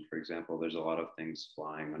decentralization, for example, there's a lot of things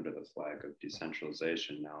flying under the flag of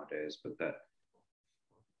decentralization nowadays, but that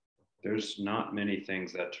there's not many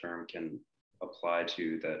things that term can apply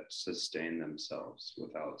to that sustain themselves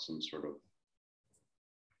without some sort of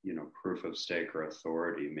proof of stake or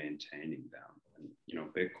authority maintaining them. And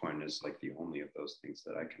Bitcoin is like the only of those things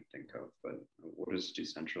that I can think of. But what does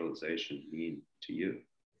decentralization mean to you?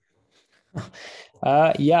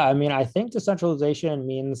 Yeah, I mean, I think decentralization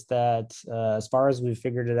means that as far as we've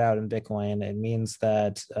figured it out in Bitcoin, it means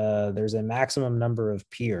that there's a maximum number of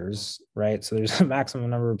peers, right? So there's a maximum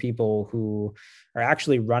number of people who are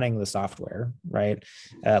actually running the software, right?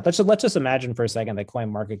 Let's just imagine for a second that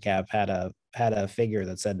CoinMarketCap had a figure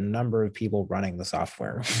that said number of people running the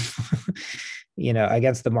software,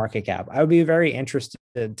 against the market cap. I would be very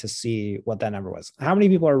interested to see what that number was. How many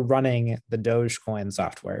people are running the Dogecoin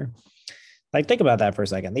software? Like, think about that for a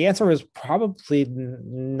second. The answer is probably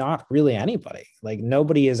not really anybody. Like,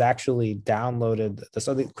 nobody has actually downloaded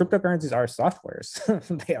so the cryptocurrencies are softwares.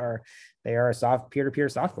 they are soft peer-to-peer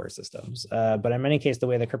software systems. But in many cases, the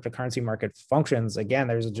way the cryptocurrency market functions, again,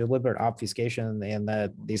 there's a deliberate obfuscation in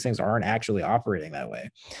that these things aren't actually operating that way.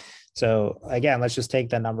 So again, let's just take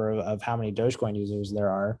the number of how many Dogecoin users there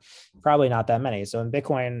are. Probably not that many. So in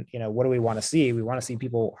Bitcoin, what do we want to see? We want to see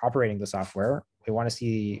people operating the software. We want to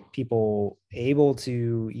see people able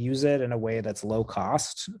to use it in a way that's low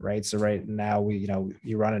cost, right? So right now,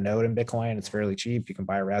 you run a node in Bitcoin, it's fairly cheap. You can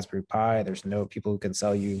buy a Raspberry Pi. There's no people who can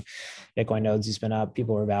sell you Bitcoin nodes you spin up.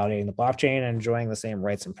 People are validating the blockchain and enjoying the same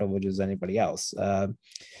rights and privileges as anybody else. So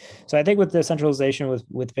I think with decentralization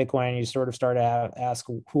with Bitcoin, you sort of start to ask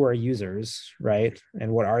who are users, right?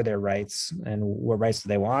 And what are their rights and what rights do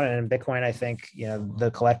they want? And in Bitcoin, I think, the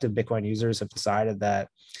collective Bitcoin users have decided that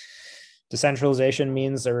decentralization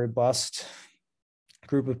means a robust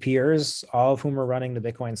group of peers, all of whom are running the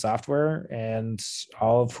Bitcoin software and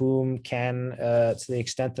all of whom can, to the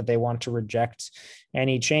extent that they want to reject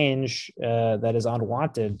any change that is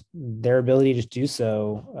unwanted, their ability to do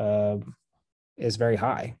so is very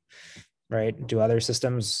high, right? Do other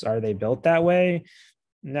systems, are they built that way?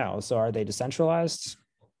 No. So are they decentralized?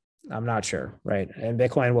 I'm not sure, right? In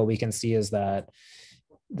Bitcoin, what we can see is that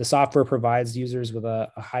the software provides users with a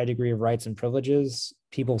high degree of rights and privileges.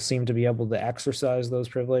 People seem to be able to exercise those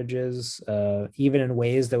privileges, even in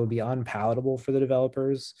ways that would be unpalatable for the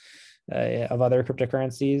developers of other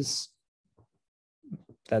cryptocurrencies.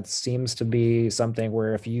 That seems to be something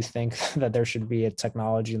where if you think that there should be a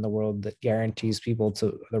technology in the world that guarantees people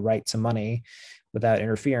to the right to money without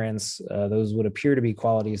interference, those would appear to be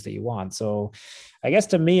qualities that you want. So I guess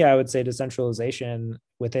to me, I would say decentralization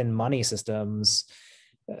within money systems,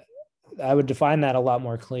 I would define that a lot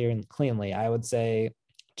more clear and cleanly. I would say,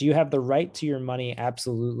 do you have the right to your money?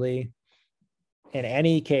 Absolutely. In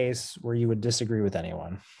any case where you would disagree with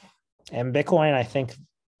anyone. And Bitcoin, I think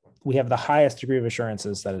we have the highest degree of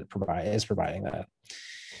assurances that it is providing that.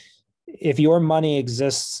 If your money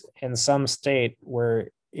exists in some state where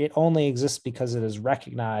it only exists because it is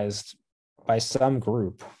recognized by some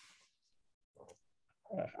group,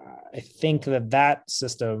 I think that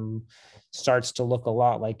system starts to look a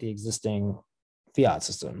lot like the existing fiat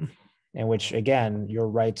system, in which, again, your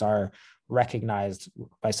rights are recognized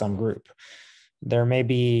by some group. There may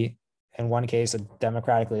be, in one case, a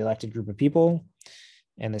democratically elected group of people.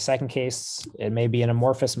 In the second case, it may be an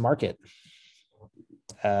amorphous market.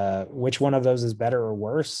 Which one of those is better or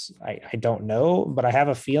worse? I don't know, but I have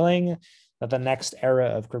a feeling that the next era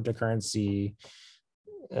of cryptocurrency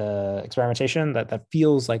experimentation that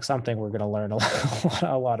feels like something we're going to learn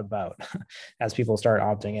a lot about as people start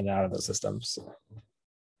opting in and out of the systems.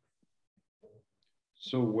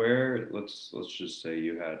 So where let's just say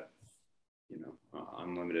you had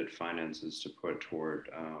unlimited finances to put toward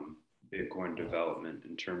Bitcoin development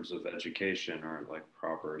in terms of education or like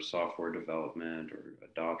proper software development or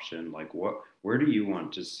adoption. Like where do you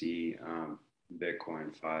want to see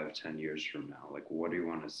Bitcoin 5-10 years from now? Like what do you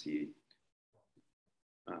want to see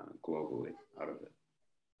globally out of it?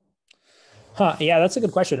 Yeah, that's a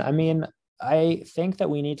good question. I mean, I think that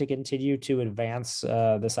we need to continue to advance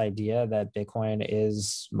this idea that Bitcoin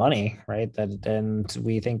is money, right? And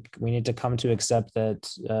we think we need to come to accept that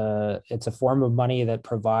it's a form of money that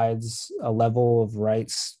provides a level of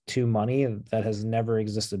rights to money that has never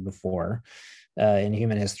existed before in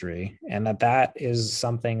human history, and that is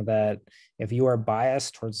something that if you are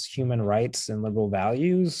biased towards human rights and liberal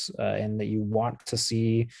values, and that you want to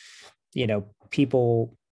see,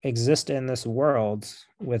 people exist in this world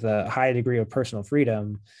with a high degree of personal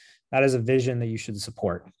freedom, that is a vision that you should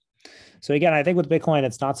support. So again, I think with Bitcoin,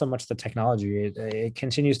 it's not so much the technology. It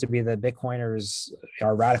continues to be that Bitcoiners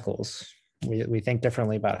are radicals. We think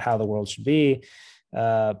differently about how the world should be,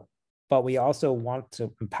 but we also want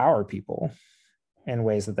to empower people in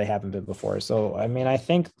ways that they haven't been before. So, I mean, I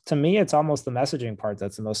think to me, it's almost the messaging part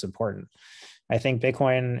that's the most important. I think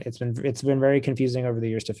Bitcoin, it's been very confusing over the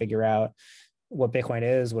years to figure out what Bitcoin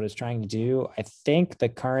is, what it's trying to do. I think the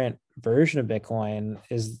current version of Bitcoin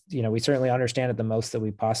is, we certainly understand it the most that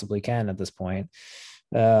we possibly can at this point.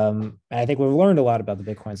 And I think we've learned a lot about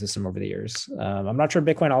the Bitcoin system over the years. I'm not sure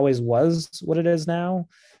Bitcoin always was what it is now,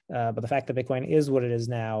 but the fact that Bitcoin is what it is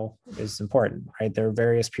now is important, right? There are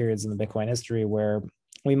various periods in the Bitcoin history where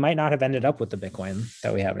we might not have ended up with the Bitcoin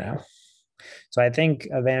that we have now. So I think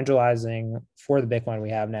evangelizing for the Bitcoin we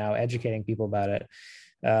have now, educating people about it,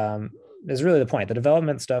 is really the point. The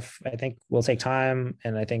development stuff, I think, will take time,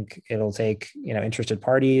 and I think it'll take interested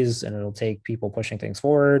parties, and it'll take people pushing things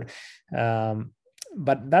forward.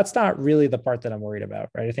 But that's not really the part that I'm worried about,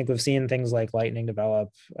 right? I think we've seen things like Lightning develop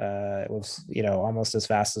with almost as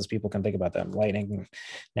fast as people can think about them. Lightning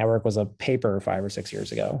Network was a paper 5 or 6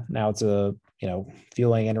 years ago. Now it's a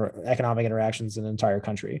fueling economic interactions in an entire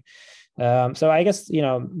country. So I guess,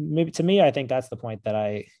 maybe to me, I think that's the point that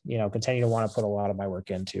I, continue to want to put a lot of my work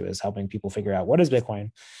into, is helping people figure out what is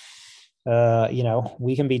Bitcoin.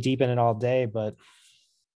 We can be deep in it all day, but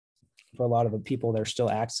for a lot of the people, they're still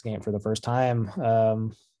accessing it for the first time.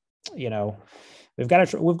 You know, we've got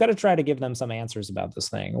to try to give them some answers about this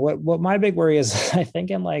thing. What my big worry is, I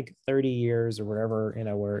think in like 30 years or whatever,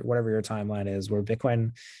 whatever your timeline is, where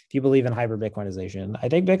Bitcoin, if you believe in hyper Bitcoinization, I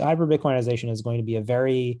think hyper Bitcoinization is going to be a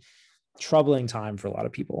very troubling time for a lot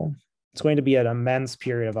of people. It's going to be an immense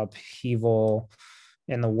period of upheaval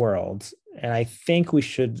in the world. And I think we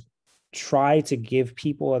should try to give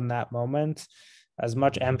people in that moment as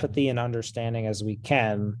much empathy and understanding as we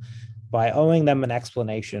can by owing them an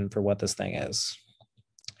explanation for what this thing is.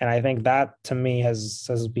 And I think that, to me,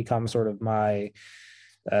 has become sort of my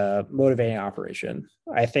motivating operation.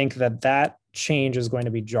 I think that change is going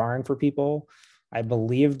to be jarring for people. I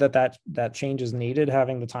believe that change is needed,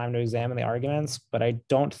 having the time to examine the arguments, but I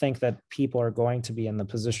don't think that people are going to be in the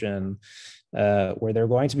position where they're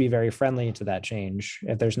going to be very friendly to that change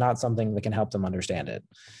if there's not something that can help them understand it.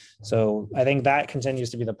 So I think that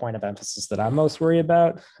continues to be the point of emphasis that I'm most worried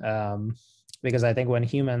about, because I think when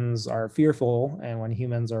humans are fearful and when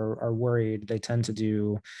humans are worried, they tend to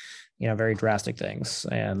do very drastic things.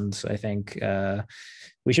 And I think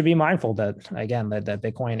we should be mindful that, again, that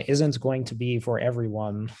Bitcoin isn't going to be for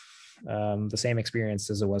everyone the same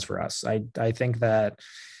experience as it was for us. I think that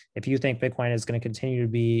if you think Bitcoin is going to continue to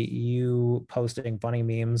be you posting funny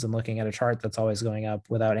memes and looking at a chart that's always going up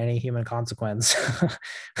without any human consequence,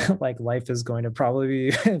 like, life is going to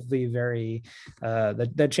probably be very,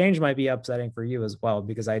 the change might be upsetting for you as well,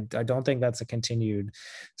 because I don't think that's a continued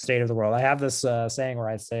state of the world. I have this saying where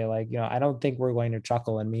I say, like, I don't think we're going to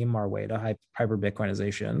chuckle and meme our way to hyper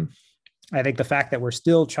Bitcoinization. I think the fact that we're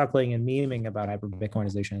still chuckling and memeing about hyper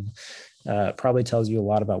Bitcoinization probably tells you a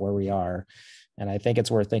lot about where we are. And I think it's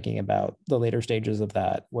worth thinking about the later stages of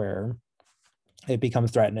that, where it becomes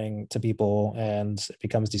threatening to people and it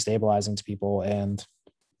becomes destabilizing to people. And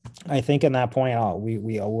I think in that point, we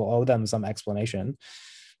will owe them some explanation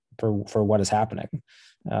for what is happening.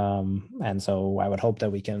 And so I would hope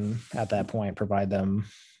that we can, at that point, provide them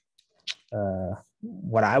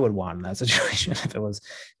what I would want in that situation if it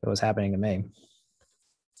was happening to me.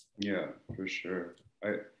 Yeah, for sure.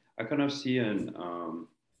 I kind of see an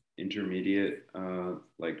intermediate,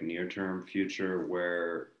 like near-term future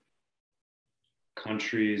where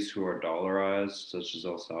countries who are dollarized, such as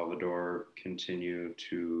El Salvador, continue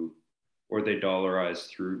to, or they dollarize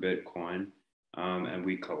through Bitcoin, and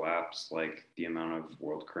we collapse like the amount of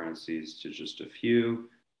world currencies to just a few.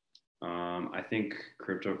 I think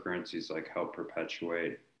cryptocurrencies like help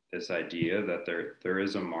perpetuate this idea that there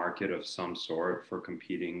is a market of some sort for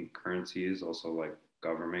competing currencies, also like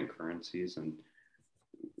government currencies. And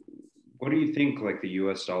what do you think like the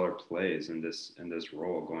US dollar plays in this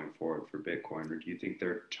role going forward for Bitcoin? Or do you think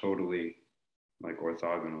they're totally like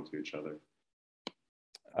orthogonal to each other?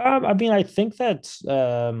 I mean, I think that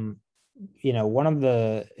one of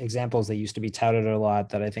the examples that used to be touted a lot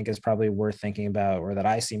that I think is probably worth thinking about, or that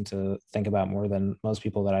I seem to think about more than most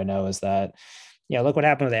people that I know, is that, look what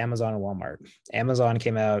happened with Amazon and Walmart. Amazon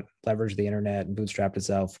came out, leveraged the internet, and bootstrapped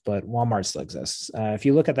itself, but Walmart still exists. If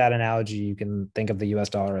you look at that analogy, you can think of the US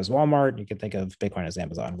dollar as Walmart. You can think of Bitcoin as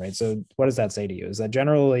Amazon, right? So what does that say to you? Is that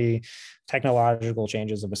generally technological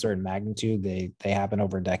changes of a certain magnitude, they happen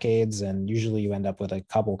over decades, and usually you end up with a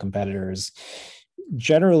couple competitors,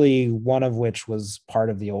 generally one of which was part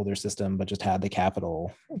of the older system but just had the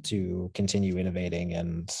capital to continue innovating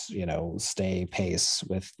and stay pace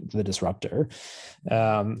with the disruptor.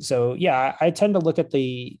 So yeah, I tend to look at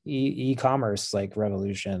the e-commerce like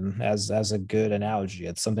revolution as a good analogy.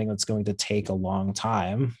 It's something that's going to take a long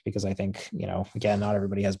time, because I think again, not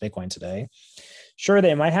everybody has Bitcoin today. sure,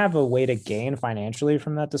 they might have a way to gain financially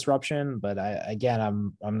from that disruption, but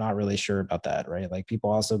I'm not really sure about that, right? Like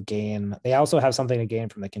people also gain, they also have something to gain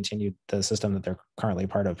from the system that they're currently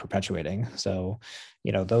part of perpetuating. So,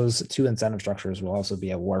 those two incentive structures will also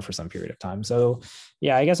be at war for some period of time. So,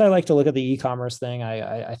 yeah, I guess I like to look at the e-commerce thing.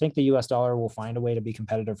 I think the U.S. dollar will find a way to be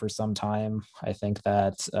competitive for some time. I think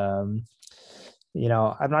that I'm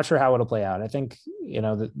not sure how it'll play out. I think,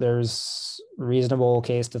 there's reasonable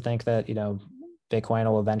case to think that, Bitcoin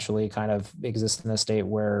will eventually kind of exist in a state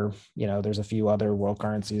where, there's a few other world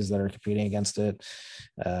currencies that are competing against it.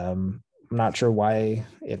 I'm not sure why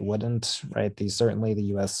it wouldn't, right? Certainly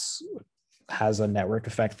the US has a network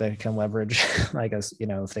effect that can leverage, I guess,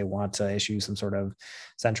 if they want to issue some sort of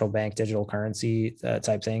central bank digital currency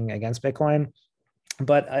type thing against Bitcoin.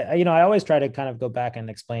 But I always try to kind of go back and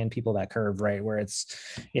explain people that curve, right? Where it's,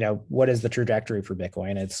 what is the trajectory for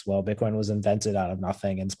Bitcoin? It's, well, Bitcoin was invented out of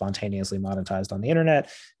nothing and spontaneously monetized on the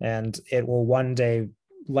internet, and it will one day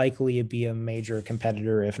likely be a major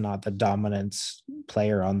competitor, if not the dominant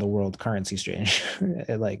player on the world currency exchange,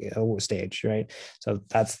 like a stage, right? So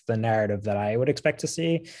that's the narrative that I would expect to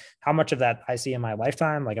see. How much of that I see in my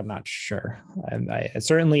lifetime, like I'm not sure.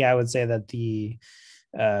 Certainly I would say that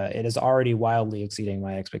it is already wildly exceeding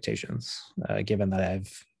my expectations, given that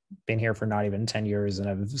I've been here for not even 10 years and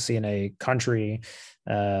I've seen a country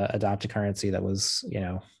adopt a currency that was,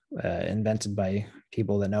 invented by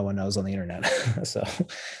people that no one knows on the internet. So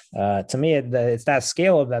to me, it's that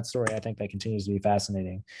scale of that story, I think, that continues to be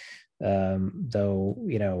fascinating. Though,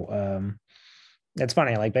 it's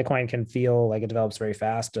funny, like Bitcoin can feel like it develops very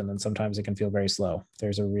fast, and then sometimes it can feel very slow.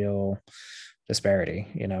 There's a real disparity,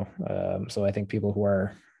 so I think people who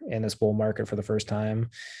are in this bull market for the first time,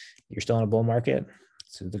 you're still in a bull market.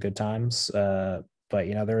 It's the good times, but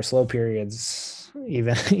there are slow periods,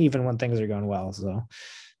 even even when things are going well. So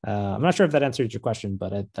I'm not sure if that answers your question,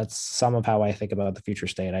 but that's some of how I think about the future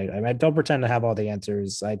state. I don't pretend to have all the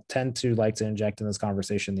answers. I tend to like to inject in this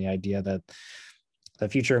conversation the idea that the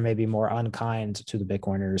future may be more unkind to the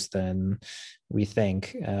Bitcoiners than we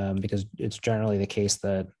think, because it's generally the case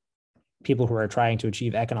that people who are trying to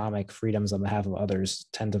achieve economic freedoms on behalf of others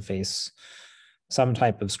tend to face some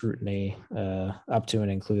type of scrutiny, up to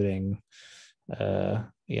and including,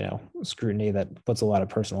 scrutiny that puts a lot of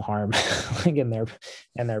personal harm in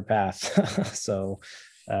their path. So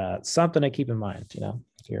something to keep in mind,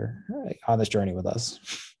 if you're on this journey with us.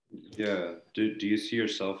 Yeah. Do you see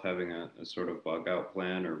yourself having a sort of bug out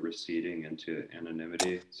plan or receding into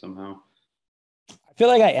anonymity somehow? I feel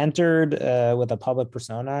like I entered with a public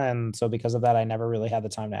persona, and so because of that, I never really had the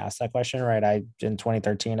time to ask that question. Right, in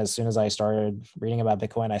 2013, as soon as I started reading about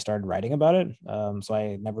Bitcoin, I started writing about it. So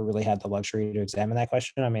I never really had the luxury to examine that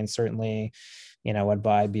question. I mean, certainly, would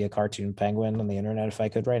I be a cartoon penguin on the internet if I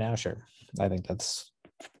could right now? Sure, I think that's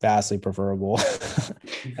vastly preferable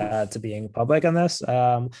to being public on this.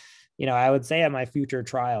 I would say at my future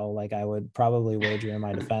trial, like I would probably wager in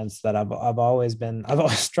my defense that I've always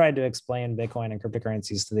tried to explain Bitcoin and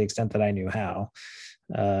cryptocurrencies to the extent that I knew how.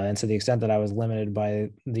 And to the extent that I was limited by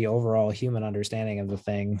the overall human understanding of the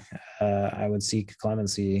thing, I would seek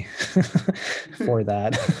clemency for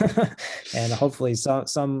that, and hopefully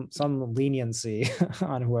some leniency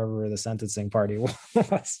on whoever the sentencing party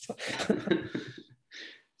was.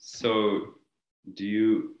 So,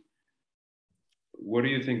 what do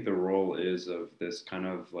you think the role is of this kind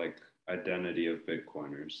of like identity of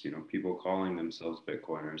Bitcoiners? People calling themselves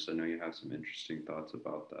Bitcoiners. I know you have some interesting thoughts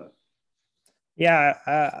about that. Yeah,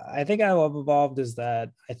 I think how I've evolved is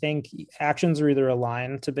that I think actions are either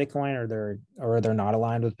aligned to Bitcoin or they're not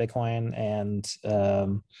aligned with Bitcoin, and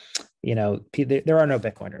there are no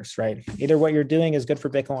Bitcoiners, right? Either what you're doing is good for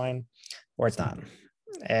Bitcoin or it's not.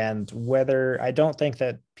 And I don't think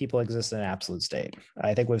that people exist in an absolute state.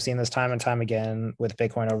 I think we've seen this time and time again with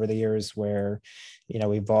Bitcoin over the years where,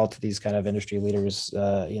 we vault these kind of industry leaders,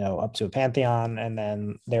 up to a pantheon, and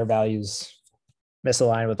then their values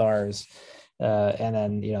misalign with ours. And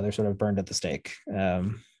then, they're sort of burned at the stake.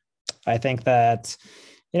 I think that,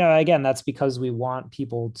 again, that's because we want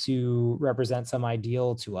people to represent some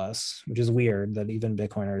ideal to us, which is weird that even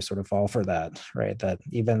Bitcoiners sort of fall for that, right? That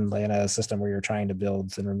even in a system where you're trying to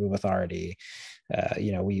build and remove authority,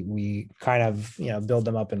 we kind of, build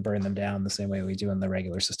them up and burn them down the same way we do in the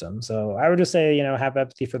regular system. So I would just say, have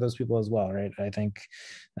empathy for those people as well, right? I think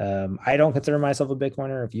I don't consider myself a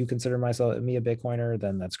Bitcoiner. If you consider me a Bitcoiner,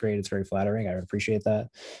 then that's great. It's very flattering. I would appreciate that.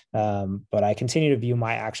 But I continue to view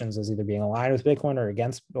my actions as either being aligned with Bitcoin or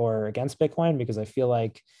against Bitcoin, because I feel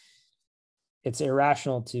like it's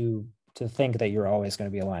irrational to to think that you're always going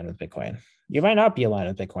to be aligned with Bitcoin. You might not be aligned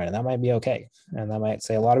with Bitcoin, and that might be okay. And that might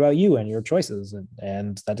say a lot about you and your choices.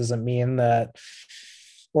 And that doesn't mean that,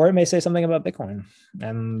 or it may say something about Bitcoin.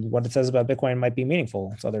 And what it says about Bitcoin might be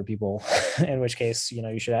meaningful to other people, in which case,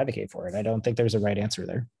 you should advocate for it. I don't think there's a right answer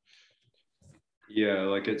there. Yeah,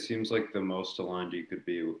 like it seems like the most aligned you could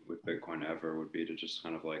be with Bitcoin ever would be to just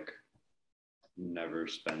kind of like never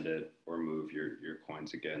spend it or move your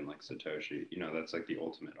coins again, like Satoshi. That's like the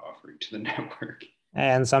ultimate offering to the network.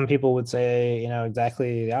 And some people would say,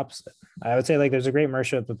 exactly the opposite. I would say like there's a great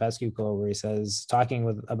Mersha Popescu quote where he says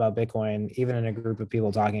talking about Bitcoin, even in a group of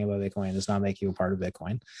people talking about Bitcoin, does not make you a part of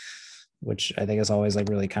Bitcoin, which I think has always like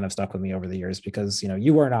really kind of stuck with me over the years because,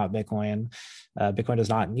 you are not Bitcoin. Bitcoin does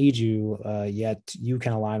not need you, yet you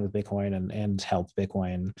can align with Bitcoin and help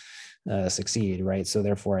Bitcoin succeed, right? So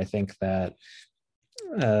therefore, I think that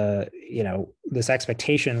this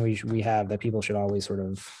expectation we have that people should always sort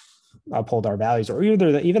of uphold our values, or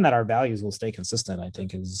even that our values will stay consistent, I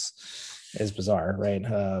think is bizarre, right?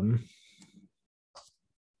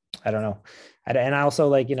 I don't know. And I also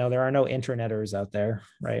like, there are no interneters out there,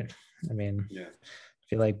 right? I mean, Yeah. I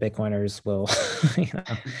feel like Bitcoiners will,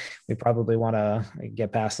 we probably want to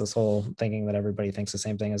get past this whole thinking that everybody thinks the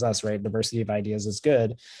same thing as us, right? Diversity of ideas is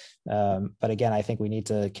good. But again, I think we need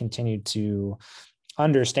to continue to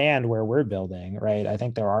understand where we're building, right? I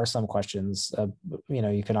think there are some questions,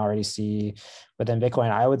 you can already see within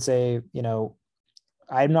Bitcoin. I would say,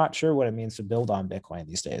 I'm not sure what it means to build on Bitcoin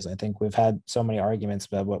these days. I think we've had so many arguments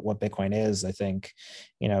about what Bitcoin is. I think,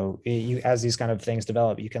 as these kind of things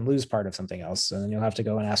develop, you can lose part of something else, and you'll have to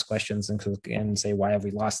go and ask questions and say, why have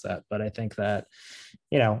we lost that? But I think that,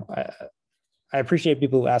 I appreciate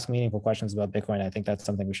people who ask meaningful questions about Bitcoin. I think that's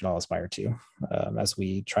something we should all aspire to as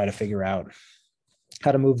we try to figure out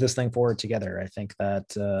how to move this thing forward together. I think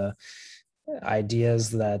that ideas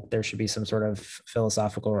that there should be some sort of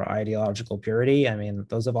philosophical or ideological purity, I mean,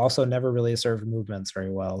 those have also never really served movements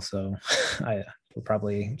very well. So I will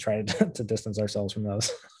probably try to distance ourselves from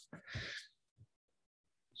those.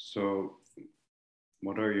 So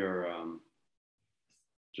what are your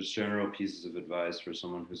just general pieces of advice for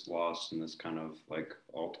someone who's lost in this kind of like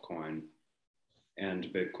altcoin and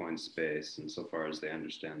Bitcoin space, insofar as they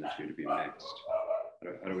understand the two to be mixed?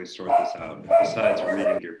 How do we sort this out besides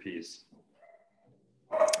reading your piece?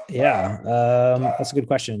 Yeah, that's a good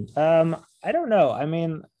question. I don't know. I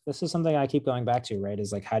mean, this is something I keep going back to, right?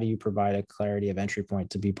 Is like, how do you provide a clarity of entry point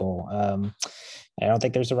to people? I don't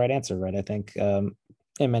think there's a right answer, right? I think in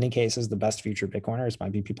many cases, the best future Bitcoiners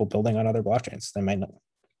might be people building on other blockchains. They might not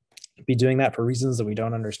be doing that for reasons that we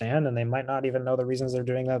don't understand, and they might not even know the reasons they're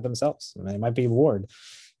doing that themselves. They might be bored.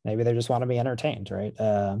 Maybe they just want to be entertained, right?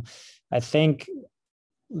 I think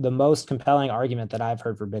the most compelling argument that I've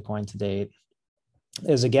heard for Bitcoin to date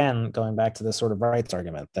is, again, going back to this sort of rights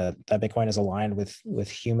argument that Bitcoin is aligned with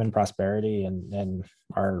human prosperity and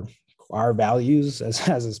our values as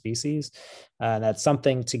a species. That's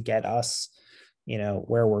something to get us,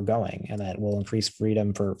 where we're going, and that will increase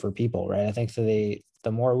freedom for people, right? I think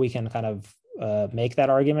the more we can kind of make that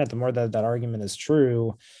argument, the more that argument is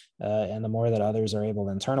true, and the more that others are able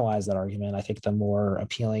to internalize that argument, I think the more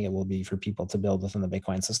appealing it will be for people to build within the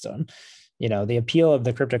Bitcoin system. The appeal of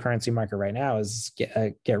the cryptocurrency market right now is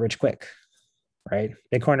get rich quick, right?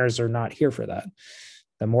 Bitcoiners are not here for that.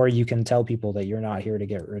 The more you can tell people that you're not here to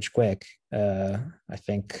get rich quick, I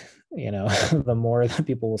think, the more that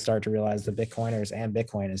people will start to realize that Bitcoiners and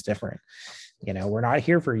Bitcoin is different. We're not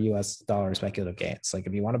here for US dollar speculative gains. Like,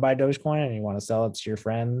 if you want to buy Dogecoin and you want to sell it to your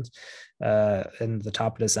friend in the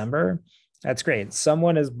top of December, that's great.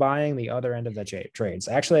 Someone is buying the other end of the trades.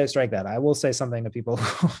 Actually, I strike that. I will say something to people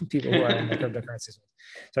who are in the cryptocurrencies.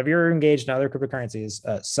 So if you're engaged in other cryptocurrencies,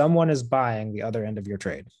 someone is buying the other end of your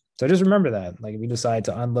trade. So just remember that. Like, if you decide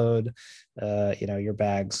to unload, your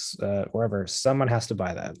bags wherever, someone has to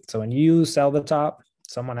buy that. So when you sell the top,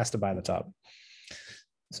 someone has to buy the top.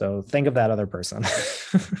 So think of that other person.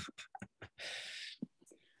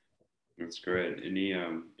 That's great.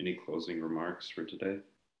 Any closing remarks for today?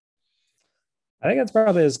 I think that's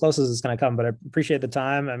probably as close as it's going to come, but I appreciate the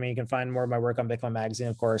time. I mean, you can find more of my work on Bitcoin Magazine,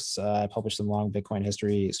 of course. I publish some long Bitcoin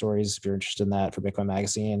history stories if you're interested in that for Bitcoin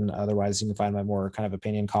Magazine. Otherwise, you can find my more kind of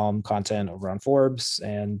opinion column content over on Forbes,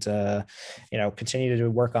 and continue to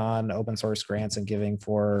work on open source grants and giving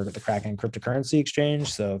for the Kraken cryptocurrency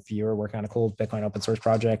exchange. So if you're working on a cool Bitcoin open source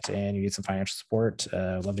project and you need some financial support,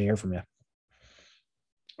 I'd love to hear from you.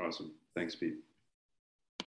 Awesome. Thanks, Pete.